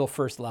don't handle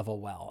first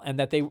level well, and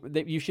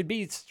that you should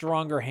be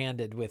stronger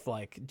handed with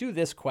like do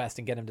this quest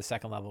and get him to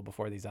second level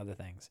before these other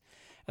things.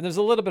 And there's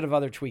a little bit of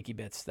other tweaky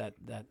bits that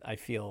I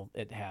feel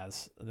it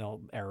has,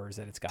 errors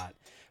that it's got.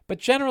 But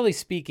generally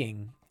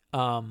speaking,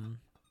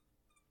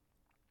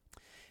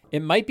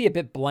 it might be a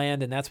bit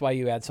bland, and that's why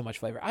you add so much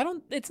flavor.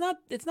 It's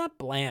not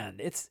bland.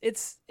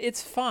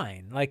 It's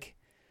fine. Like,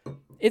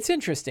 it's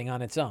interesting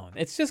on its own.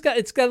 It's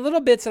got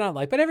little bits that I don't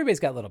like, but everybody's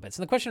got little bits.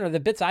 And the question are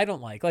the bits I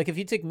don't like. Like if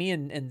you take me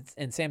and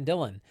Sam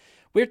Dillon,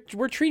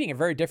 we're treating it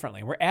very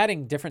differently. We're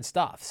adding different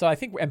stuff. So I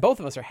think, and both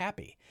of us are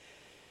happy.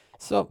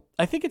 So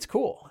I think it's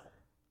cool.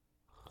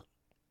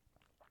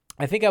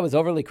 I think I was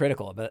overly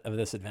critical of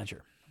this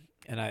adventure,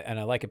 and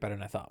I like it better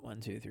than I thought.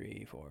 1, 2,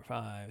 3, 4,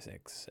 5,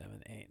 6,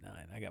 7, 8, 9.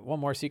 I got one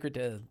more secret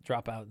to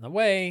drop out in the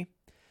way.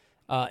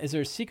 Is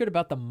there a secret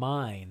about the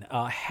mine?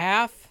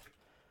 Half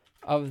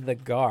of the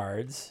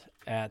guards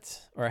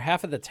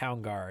half of the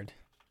town guard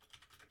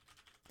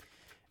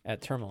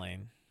at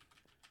Termalaine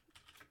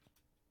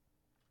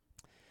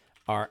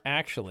are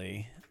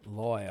actually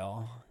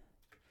loyal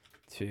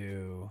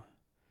to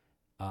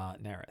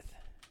Nerith.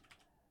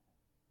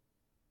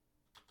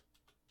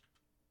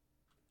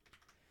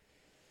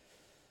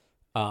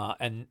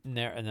 And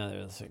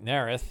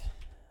Nerith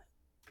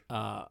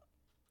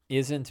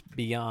isn't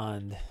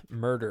beyond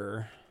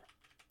murder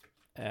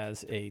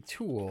as a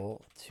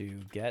tool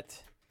to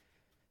get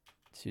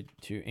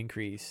to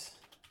increase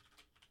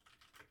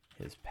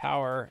his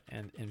power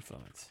and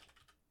influence.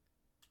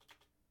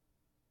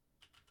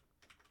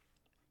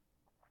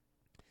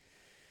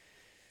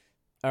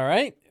 All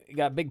right, we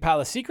got a big pile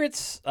of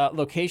secrets.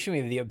 Location, we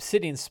have the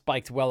obsidian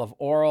spiked well of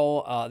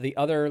Oral. The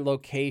other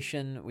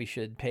location we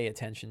should pay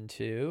attention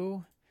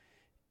to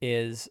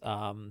is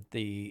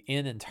the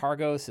inn in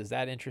Targos. Is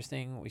that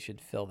interesting? We should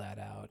fill that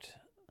out.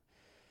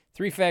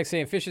 3 facts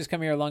saying fishes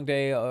come here a long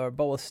day or a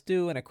bowl of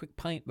stew and a quick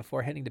pint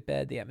before heading to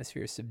bed. The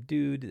atmosphere is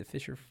subdued. The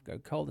fish are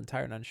cold and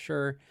tired and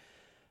unsure.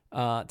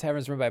 Tavern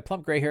is run by a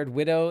plump gray-haired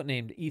widow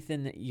named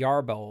Ethan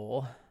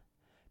Yarbowl,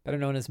 better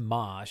known as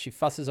Ma. She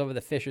fusses over the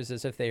fishers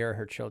as if they are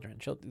her children.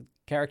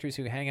 Characters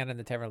who hang out in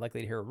the tavern are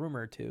likely to hear a rumor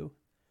or two.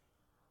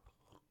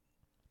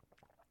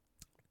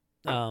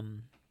 So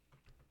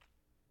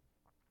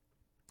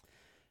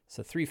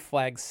 3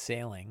 Flags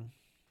Sailing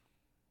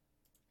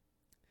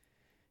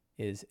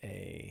is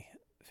a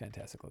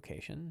fantastic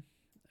location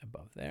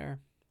above there.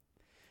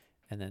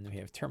 And then we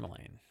have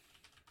Termalaine.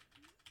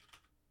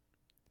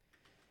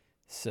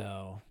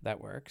 So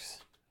that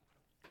works.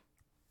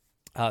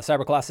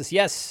 Cyber Colossus,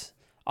 yes.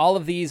 All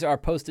of these are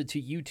posted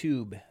to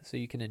YouTube, so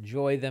you can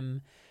enjoy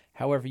them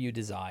however you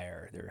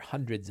desire. There are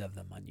hundreds of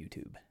them on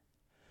YouTube.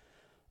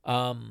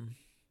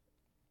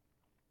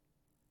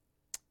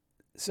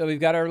 So we've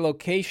got our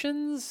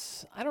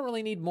locations. I don't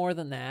really need more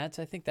than that.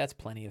 I think that's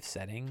plenty of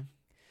setting.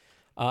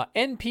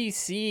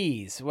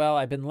 NPCs. Well,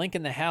 I've been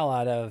linking the hell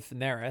out of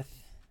Nerith.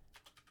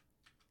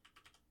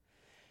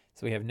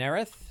 So we have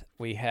Nerith.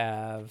 We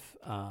have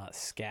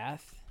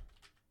Scath.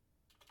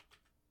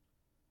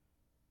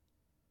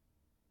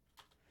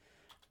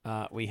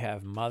 We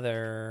have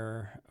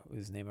Mother,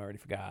 whose name I already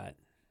forgot.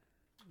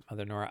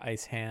 Mother Nora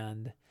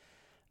Icehand.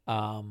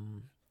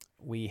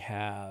 We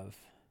have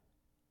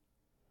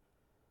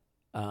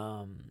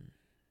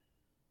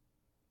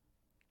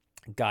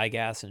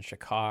Gygas and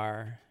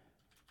Shakar.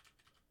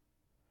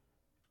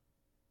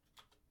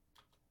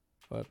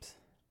 Whoops.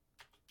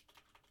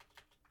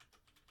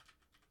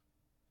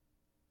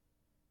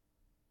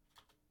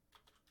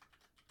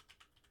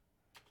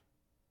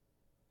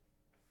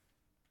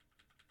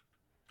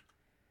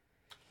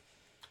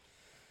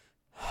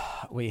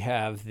 We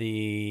have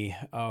the,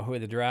 who are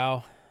the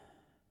Drow?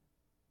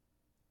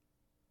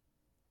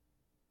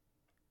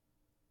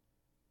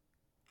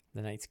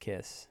 The Knight's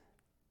Kiss.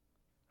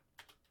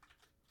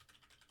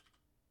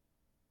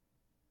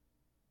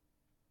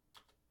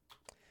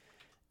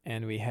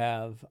 And we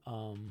have,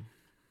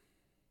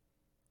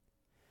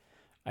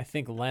 I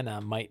think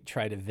Lena might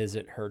try to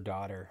visit her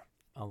daughter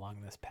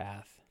along this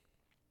path.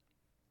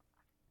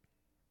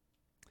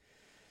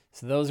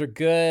 So those are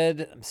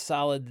good. I'm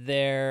solid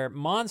there.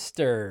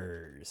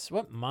 Monsters.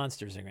 What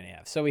monsters are going to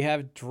have? So we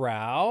have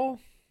Drow.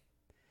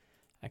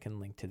 I can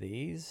link to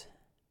these.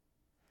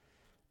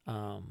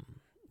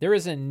 There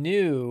is a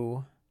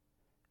new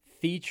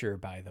feature,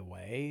 by the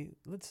way.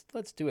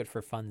 Let's do it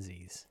for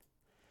funsies.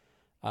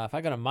 If I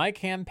go to My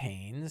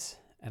Campaigns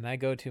and I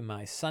go to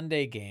my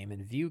Sunday game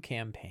and view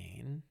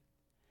campaign,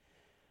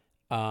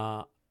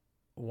 one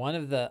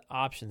of the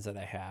options that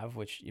I have,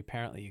 which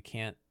apparently you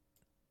can't,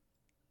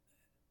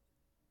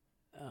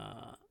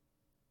 I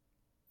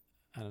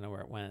don't know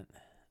where it went.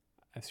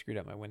 I screwed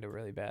up my window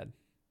really bad,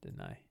 didn't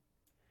I?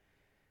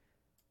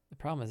 The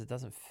problem is it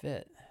doesn't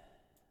fit.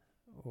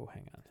 Oh,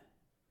 hang on.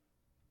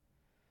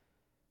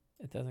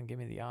 It doesn't give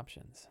me the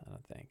options, I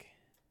don't think.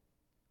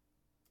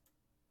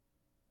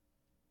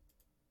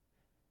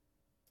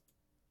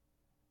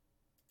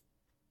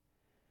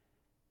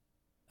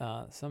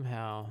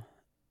 Somehow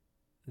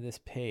this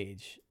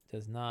page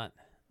does not.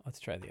 Let's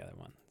try the other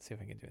one. See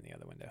if I can do it in the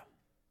other window.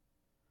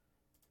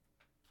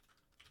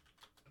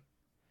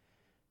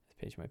 This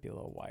page might be a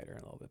little wider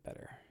and a little bit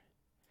better.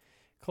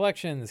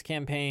 Collections,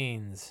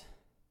 campaigns,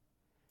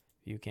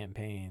 view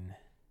campaign.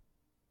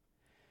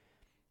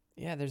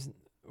 Yeah,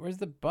 where's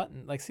the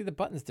button? Like, see, the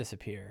buttons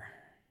disappear.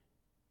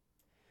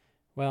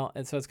 Well,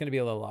 and so it's going to be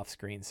a little off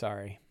screen.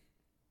 Sorry.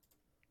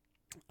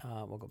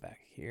 We'll go back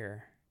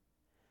here.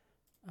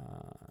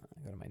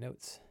 Go to my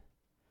notes,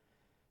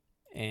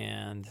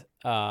 and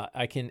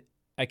I can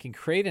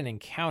create an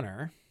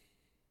encounter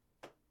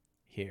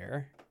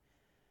here.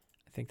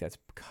 I think that's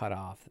cut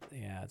off.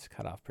 Yeah, it's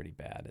cut off pretty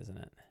bad, isn't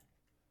it?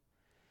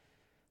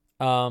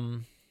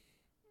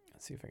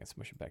 Let's see if I can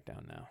smush it back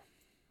down now.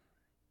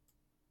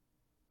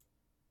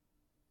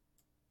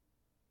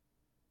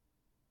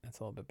 That's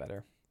a little bit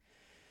better.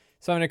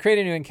 So I'm going to create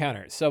a new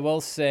encounter. So we'll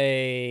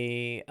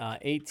say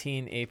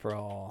 18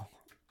 April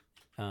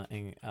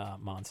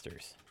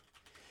monsters.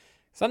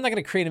 So I'm not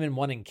going to create them in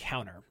one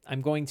encounter.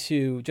 I'm going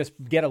to just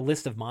get a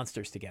list of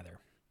monsters together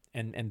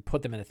and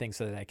put them in a thing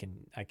so that I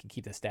can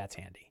keep the stats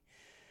handy.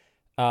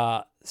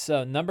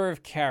 So number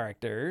of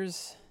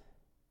characters,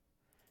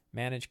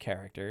 manage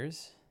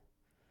characters.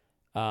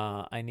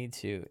 I need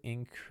to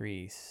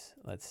increase,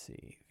 let's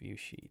see, view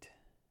sheet.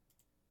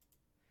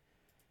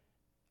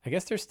 I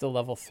guess they're still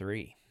level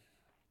 3.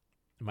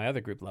 My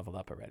other group leveled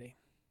up already.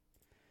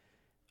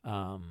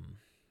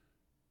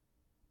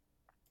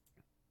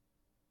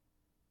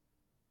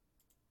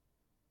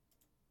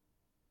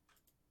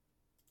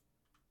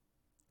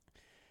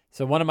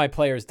 So one of my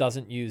players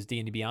doesn't use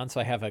D&D Beyond, so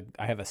I have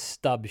a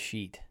stub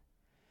sheet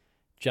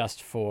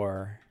just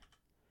for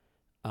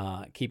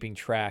keeping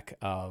track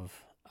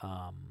of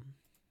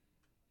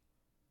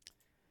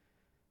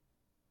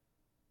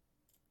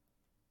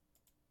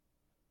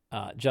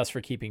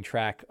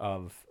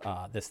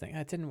this thing.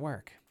 It didn't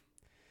work.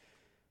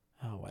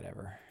 Oh,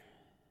 whatever.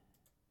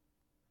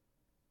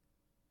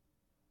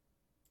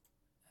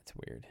 That's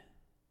weird.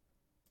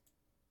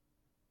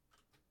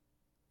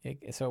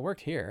 So it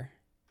worked here.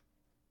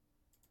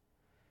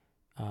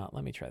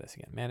 Let me try this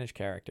again. Manage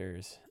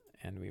characters,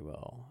 and we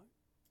will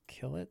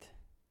kill it.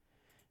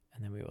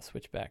 And then we will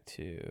switch back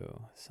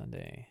to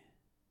Sunday.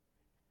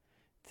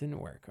 Didn't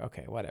work.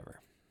 Okay,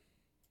 whatever.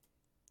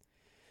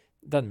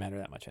 Doesn't matter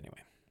that much anyway.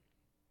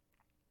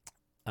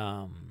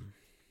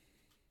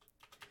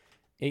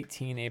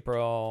 18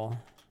 April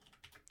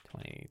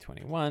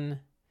 2021.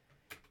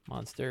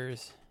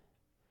 Monsters.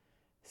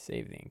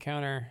 Save the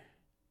encounter.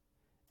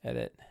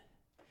 Edit.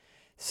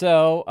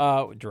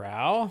 So,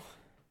 drow.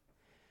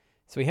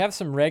 So we have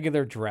some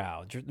regular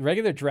drow.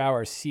 Regular drow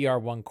are CR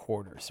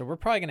 1/4. So we're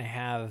probably going to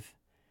have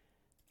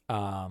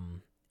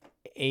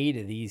 8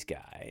 of these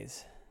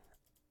guys.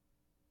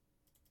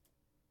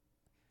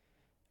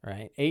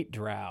 Right? 8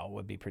 drow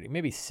would be pretty.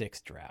 Maybe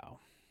 6 drow.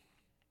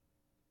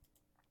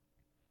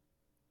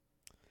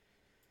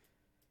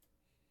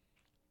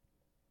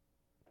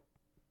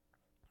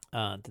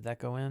 Did that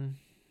go in?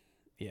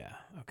 Yeah.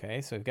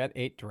 Okay. So we've got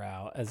 8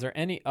 drow. Is there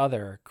any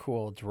other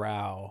cool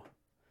drow?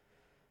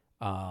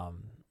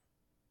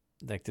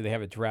 Like, do they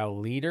have a drow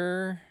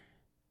leader?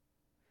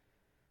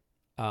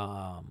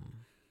 A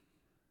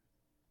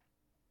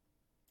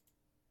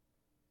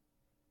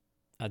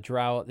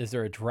drow. Is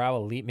there a drow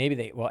elite? Maybe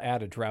they will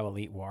add a drow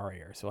elite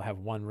warrior. So we'll have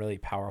one really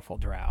powerful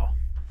drow.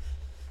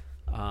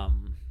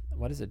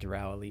 What does a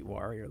drow elite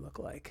warrior look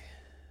like?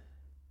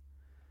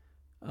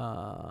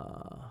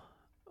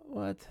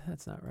 What?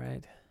 That's not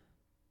right.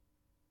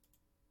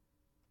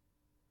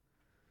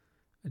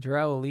 A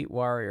drow elite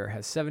warrior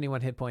has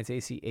 71 hit points,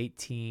 AC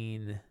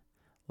 18,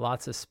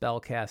 lots of spell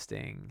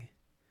casting.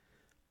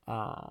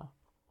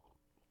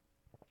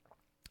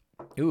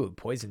 Ooh,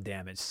 poison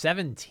damage.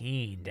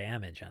 17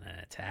 damage on an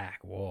attack.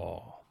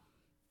 Whoa.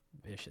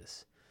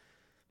 Vicious.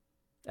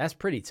 That's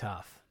pretty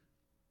tough.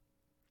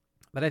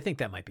 But I think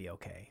that might be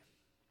okay.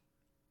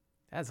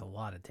 That's a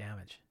lot of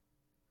damage.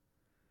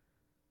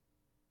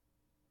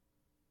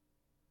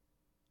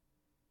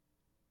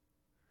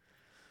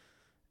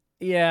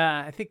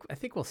 Yeah, I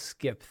think we'll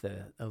skip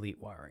the Elite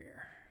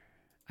Warrior.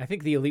 I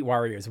think the Elite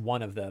Warrior is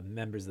one of the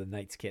members of the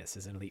Knight's Kiss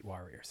is an Elite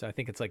Warrior. So I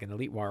think it's like an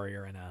Elite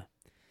Warrior and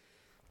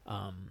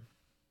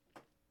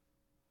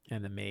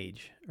the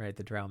Mage, right?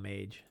 The Drow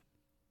Mage.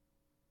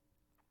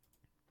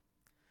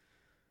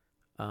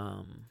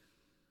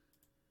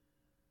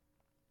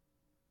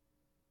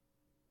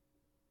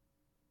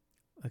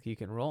 Look, you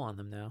can roll on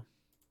them now.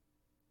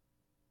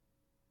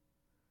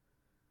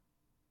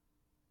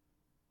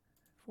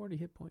 40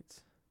 hit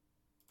points.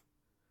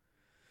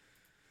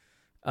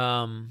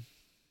 Go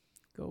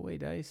away,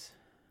 dice.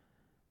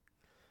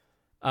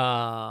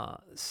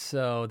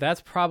 So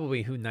that's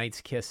probably who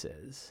Knight's Kiss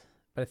is.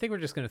 But I think we're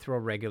just going to throw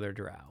regular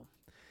drow.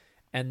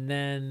 And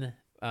then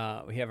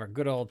we have our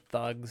good old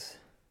thugs.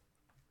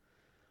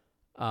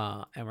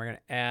 And we're going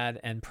to add,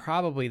 and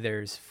probably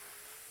there's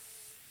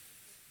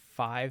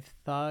 5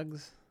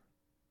 thugs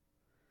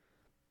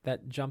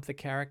that jump the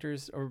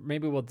characters. Or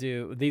maybe we'll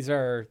do, these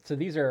are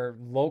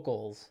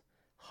locals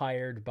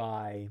hired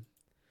by,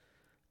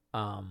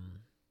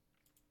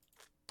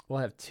 we'll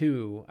have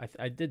 2.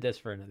 I did this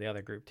for the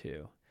other group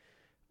too.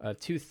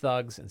 2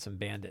 thugs and some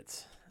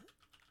bandits.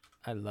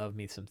 I love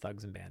me some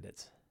thugs and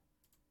bandits.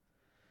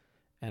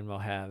 And we'll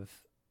have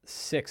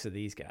 6 of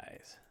these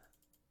guys.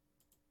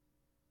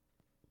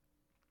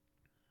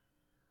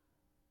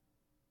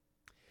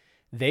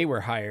 They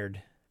were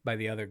hired by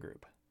the other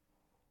group.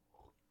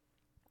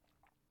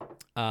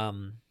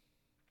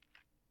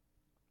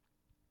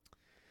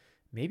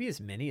 Maybe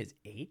as many as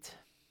 8.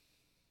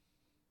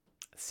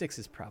 6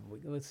 is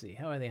probably. Let's see.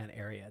 How are they on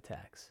area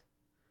attacks?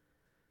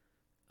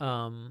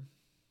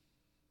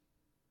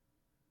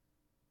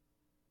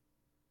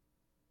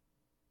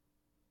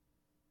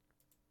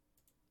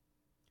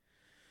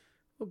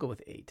 We'll go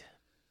with 8.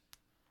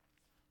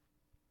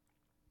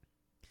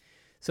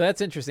 So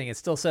that's interesting. It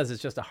still says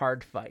it's just a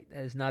hard fight. It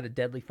is not a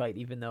deadly fight,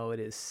 even though it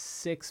is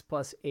 6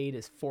 plus 8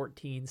 is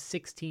 14,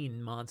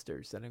 16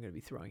 monsters that I'm going to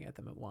be throwing at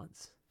them at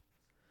once.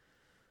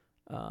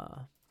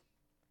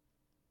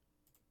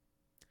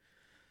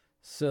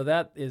 So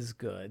that is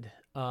good.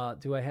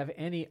 Do I have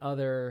any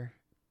other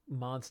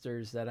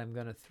monsters that I'm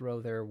going to throw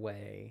their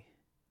way?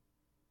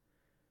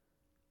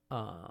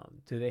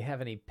 Do they have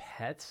any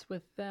pets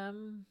with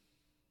them?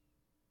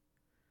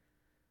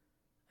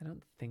 I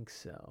don't think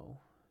so.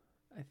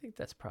 I think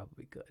that's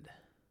probably good. You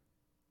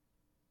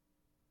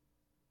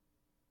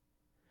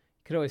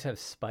could always have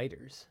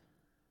spiders,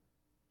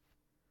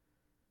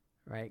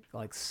 right?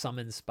 Like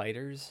summon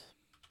spiders.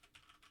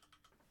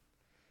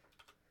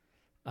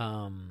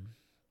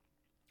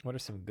 What are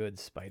some good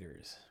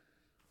spiders?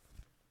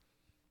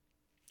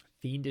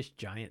 Fiendish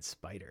giant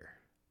spider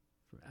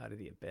from out of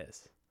the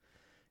abyss.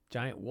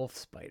 Giant wolf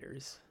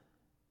spiders.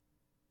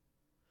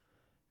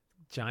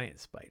 Giant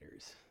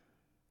spiders.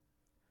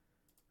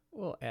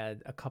 We'll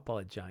add a couple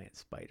of giant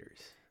spiders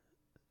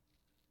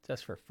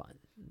just for fun.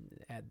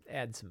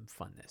 Add some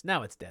funness.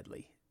 Now it's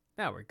deadly.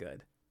 Now we're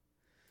good.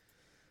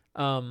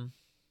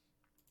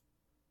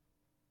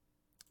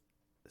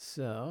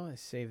 So I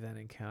save that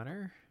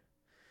encounter.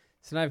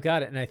 So now I've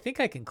got it, and I think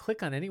I can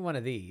click on any one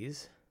of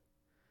these,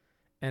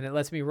 and it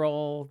lets me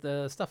roll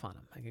the stuff on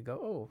them. I can go,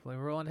 oh, let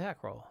me roll an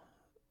attack roll.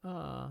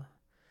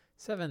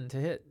 7 to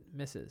hit,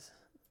 misses.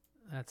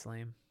 That's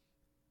lame.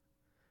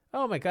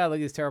 Oh my god, look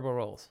at these terrible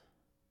rolls.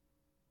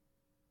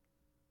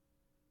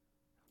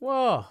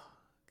 Whoa,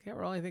 can't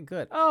roll anything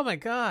good. Oh my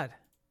god.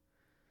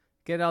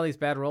 Get all these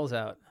bad rolls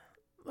out.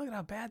 Look at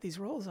how bad these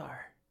rolls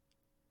are.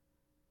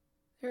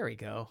 There we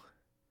go.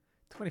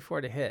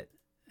 24 to hit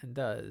and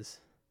does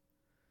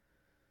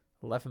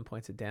 11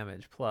 points of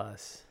damage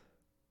plus,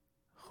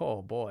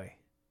 oh boy,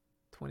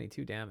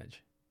 22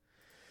 damage.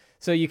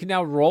 So you can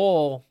now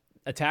roll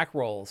attack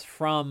rolls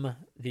from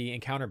the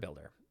encounter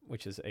builder,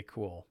 which is a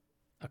cool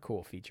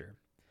feature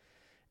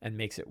and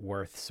makes it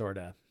worth sort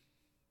of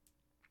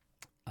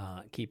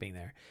keeping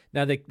there.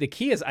 Now the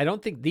key is I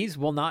don't think these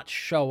will not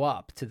show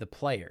up to the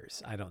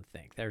players. I don't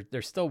think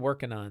they're still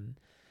working on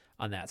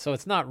that. So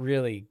it's not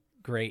really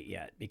great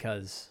yet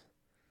because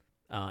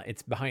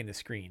it's behind the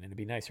screen, and it'd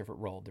be nicer if it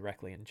rolled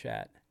directly in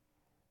chat.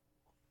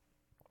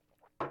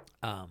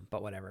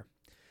 But whatever.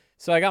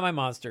 So I got my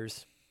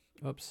monsters.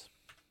 Whoops.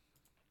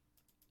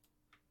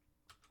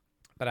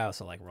 But I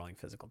also like rolling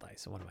physical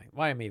dice. So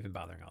why am I even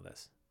bothering all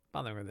this?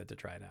 Bothering with it to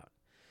try it out.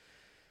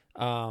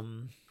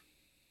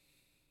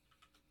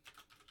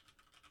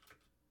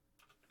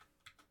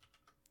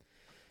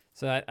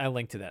 So I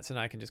linked to that. So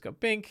now I can just go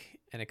bink,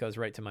 and it goes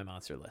right to my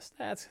monster list.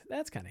 That's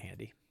kind of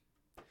handy.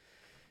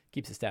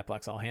 Keeps the stat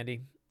blocks all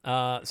handy.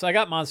 So I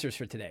got monsters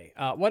for today.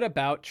 What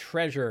about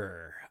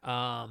treasure?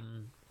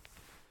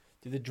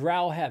 Do the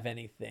drow have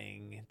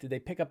anything? Do they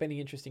pick up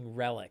any interesting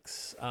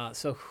relics?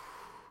 So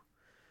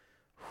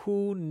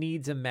who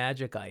needs a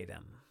magic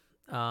item?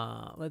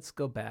 Let's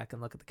go back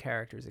and look at the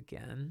characters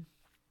again.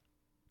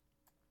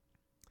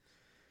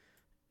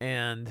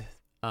 And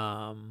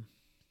so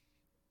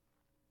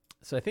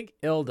I think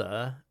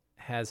Ilda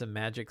has a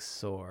magic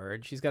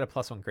sword. She's got a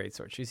 +1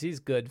 greatsword. She's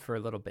good for a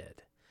little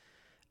bit.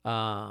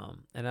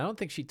 And I don't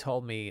think she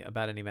told me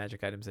about any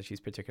magic items that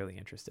she's particularly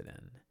interested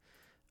in.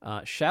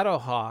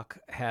 Shadowhawk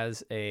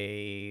has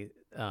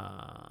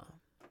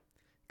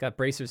got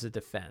bracers of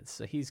defense,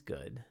 so he's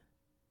good.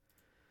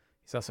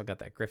 He's also got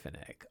that griffin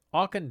egg.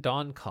 Auken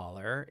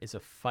Dawncaller is a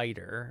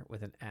fighter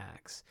with an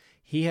axe.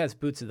 He has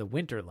boots of the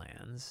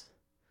Winterlands,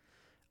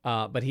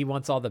 but he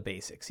wants all the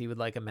basics. He would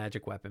like a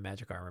magic weapon,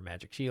 magic armor,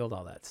 magic shield,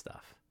 all that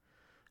stuff.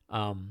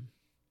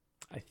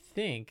 I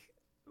think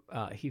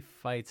he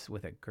fights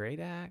with a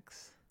great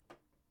axe.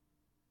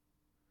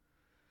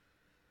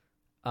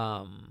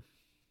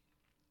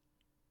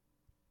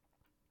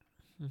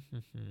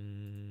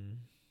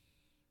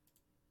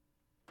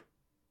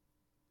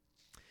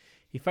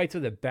 He fights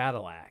with a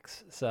battle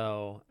axe,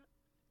 so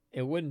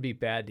it wouldn't be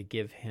bad to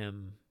give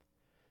him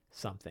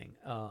something.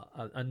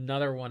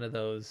 Another one of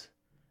those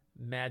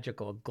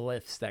magical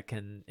glyphs that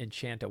can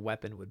enchant a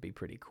weapon would be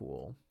pretty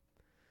cool.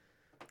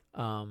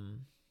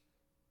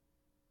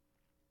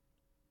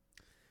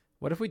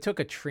 What if we took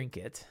a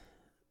trinket?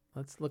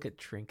 Let's look at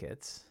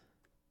trinkets.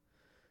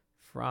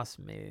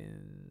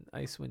 Frostmaiden,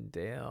 Icewind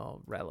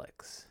Dale,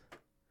 relics.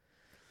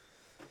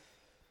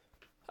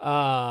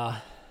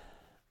 I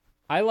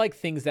like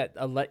things that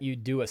let you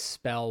do a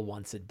spell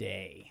once a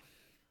day.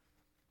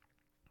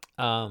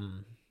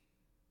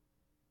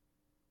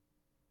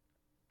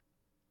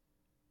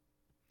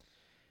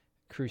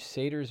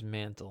 Crusader's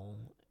Mantle,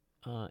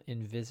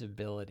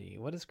 invisibility.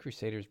 What does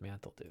Crusader's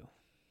Mantle do?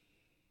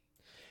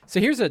 So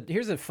here's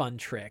a fun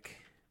trick.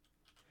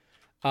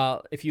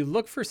 If you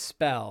look for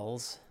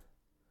spells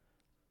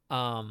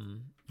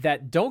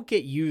that don't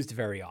get used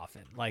very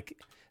often, like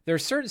there are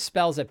certain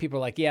spells that people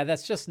are like, yeah,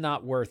 that's just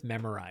not worth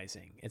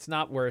memorizing. It's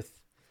not worth,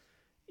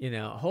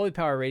 holy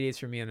power radiates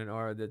from you in an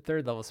aura, the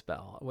 3rd level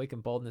spell. Awaken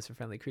boldness of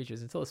friendly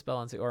creatures until a spell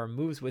on the aura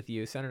moves with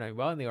you. Centered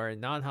well in the aura, a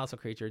non-hostile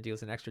creature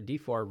deals an extra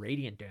d4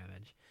 radiant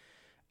damage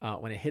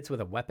when it hits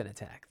with a weapon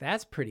attack.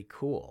 That's pretty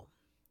cool.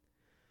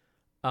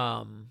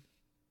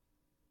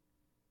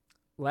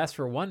 Lasts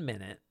for 1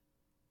 minute,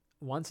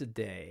 once a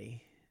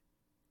day.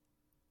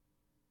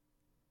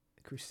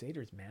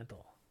 Crusader's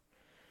Mantle.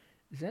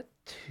 Is that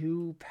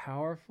too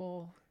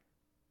powerful?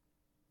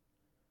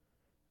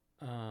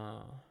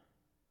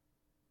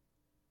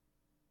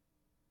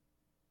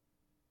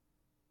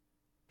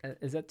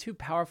 Is that too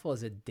powerful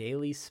as a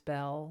daily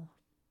spell?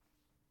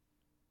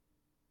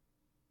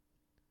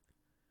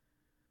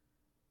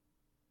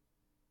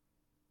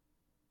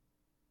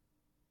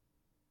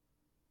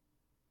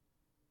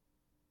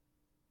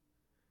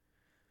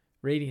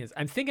 Radiance.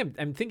 I'm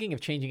thinking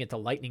of changing it to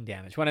lightning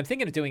damage. What I'm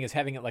thinking of doing is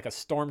having it like a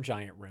Storm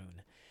Giant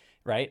rune,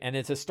 right? And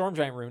it's a Storm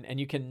Giant rune, and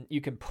you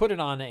can put it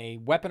on a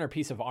weapon or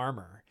piece of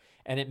armor,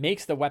 and it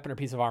makes the weapon or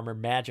piece of armor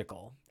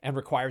magical and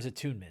requires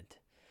attunement,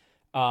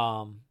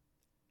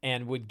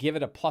 and would give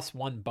it a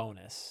 +1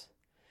 bonus.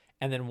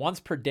 And then once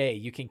per day,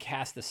 you can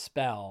cast the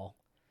spell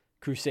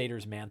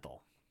Crusader's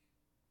Mantle,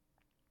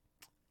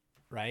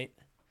 right?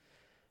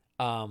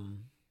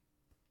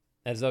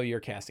 As though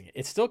you're casting it.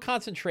 It's still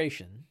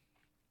concentration.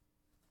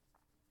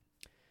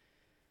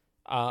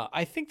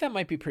 I think that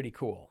might be pretty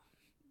cool.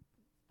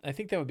 I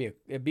think that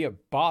it'd be a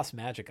boss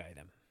magic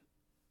item,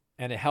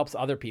 and it helps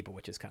other people,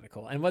 which is kind of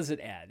cool. And what does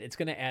it add? It's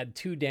going to add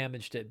 2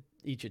 damage to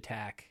each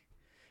attack.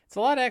 It's a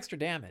lot of extra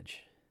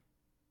damage.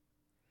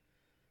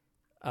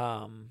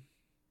 And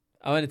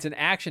it's an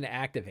action to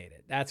activate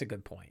it. That's a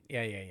good point.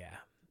 Yeah.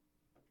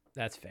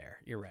 That's fair.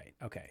 You're right.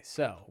 Okay,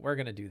 so we're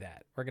going to do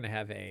that. We're going to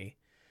have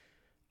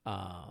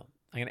I'm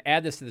going to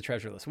add this to the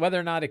treasure list. Whether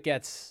or not it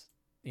gets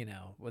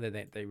whether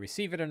they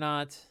receive it or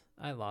not.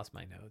 I lost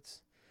my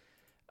notes.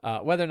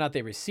 Whether or not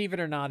they receive it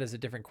or not is a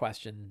different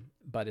question,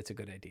 but it's a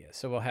good idea.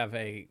 So we'll have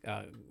a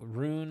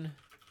rune,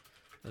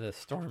 the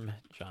Storm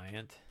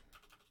Giant.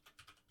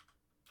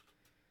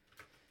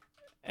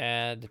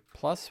 Add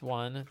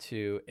 +1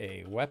 to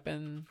a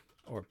weapon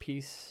or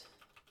piece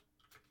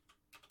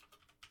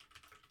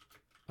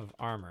of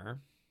armor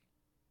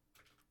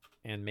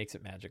and makes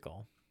it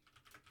magical.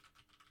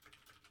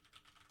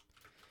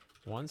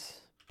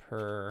 Once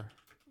per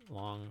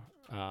long,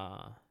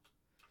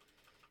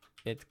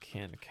 it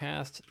can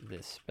cast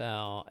this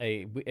spell.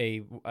 A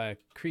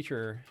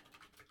creature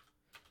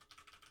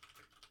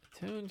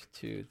attuned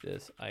to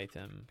this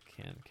item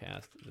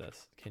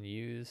can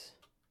use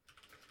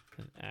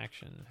an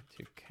action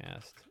to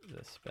cast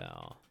the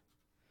spell.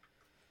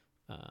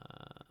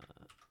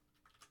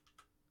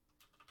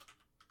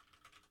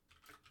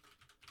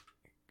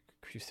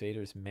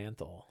 Crusader's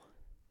Mantle.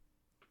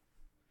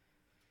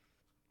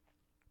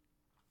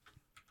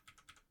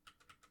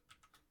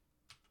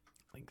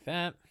 Like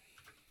that.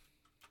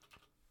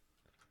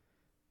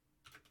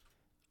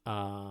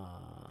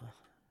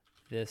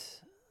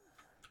 This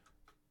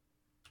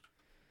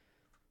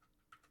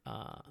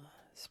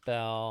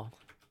spell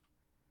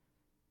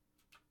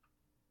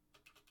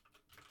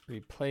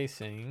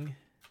replacing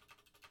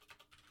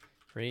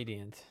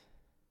radiant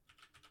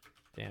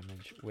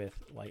damage with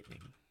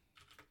lightning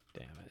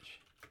damage.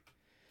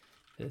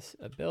 This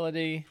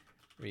ability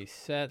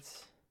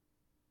resets.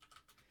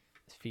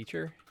 This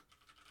feature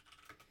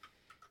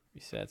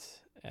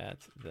resets at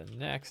the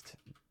next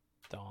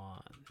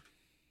dawn.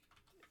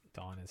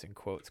 Dawn is in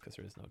quotes because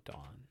there is no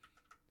dawn.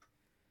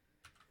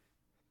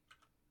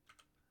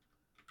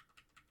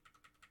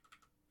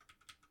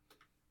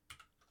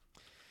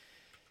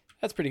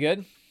 That's pretty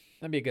good.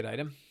 That'd be a good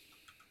item.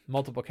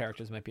 Multiple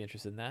characters might be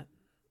interested in that.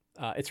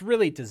 It's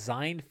really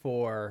designed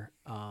for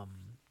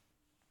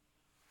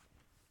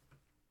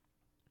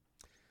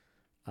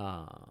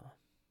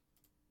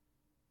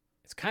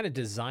it's kind of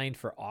designed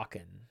for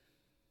Aachen,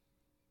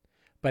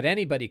 but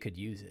anybody could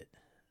use it.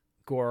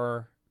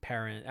 Gore,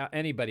 parent,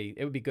 anybody.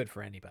 It would be good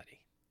for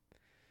anybody.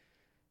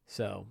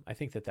 So I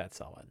think that's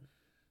solid.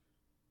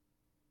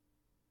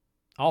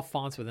 All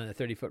fonts within a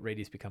 30-foot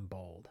radius become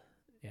bold.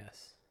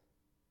 Yes.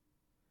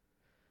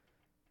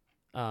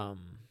 I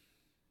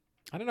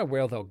don't know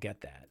where they'll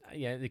get that.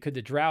 Yeah, could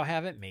the Drow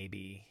have it?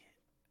 Maybe.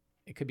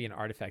 It could be an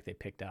artifact they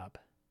picked up.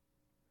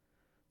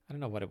 I don't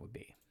know what it would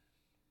be.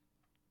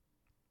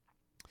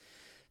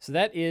 So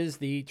that is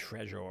the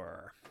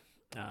treasure.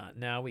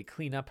 Now we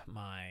clean up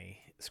my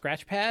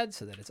scratch pad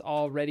so that it's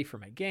all ready for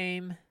my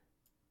game.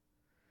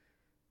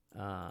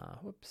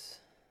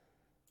 Whoops.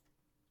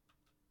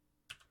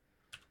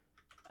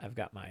 I've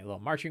got my little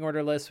marching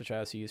order list, which I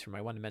also use for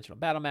my one-dimensional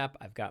battle map.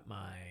 I've got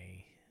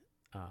my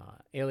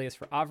alias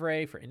for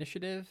Avre for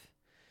initiative.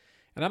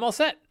 And I'm all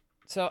set.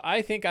 So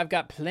I think I've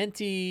got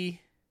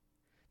plenty.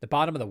 The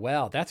bottom of the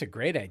well. That's a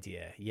great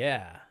idea.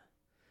 Yeah.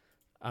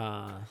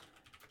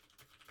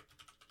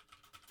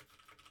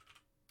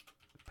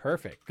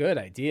 Perfect. Good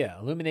idea.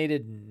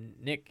 Illuminated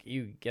Nick,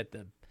 you get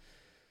the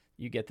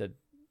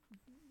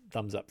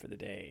thumbs up for the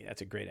day.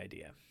 That's a great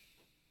idea.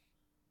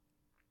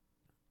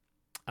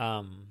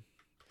 I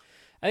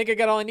think I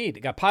got all I need. I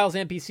got piles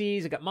of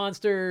NPCs. I got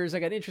monsters. I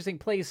got interesting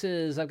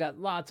places. I've got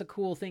lots of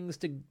cool things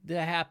to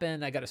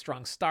happen. I got a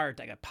strong start.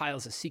 I got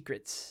piles of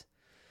secrets.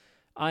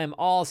 I am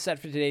all set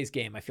for today's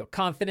game. I feel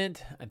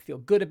confident. I feel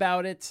good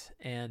about it.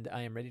 And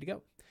I am ready to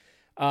go.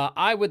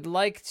 I would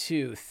like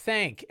to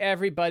thank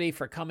everybody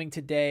for coming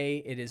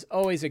today. It is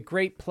always a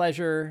great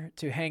pleasure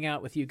to hang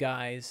out with you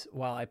guys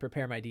while I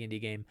prepare my D&D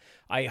game.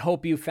 I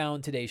hope you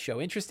found today's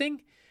show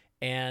interesting.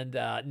 And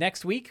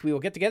next week, we will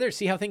get together,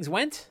 see how things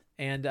went.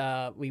 And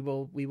we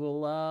will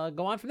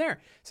go on from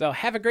there. So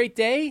have a great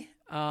day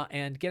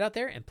and get out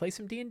there and play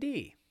some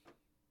D&D.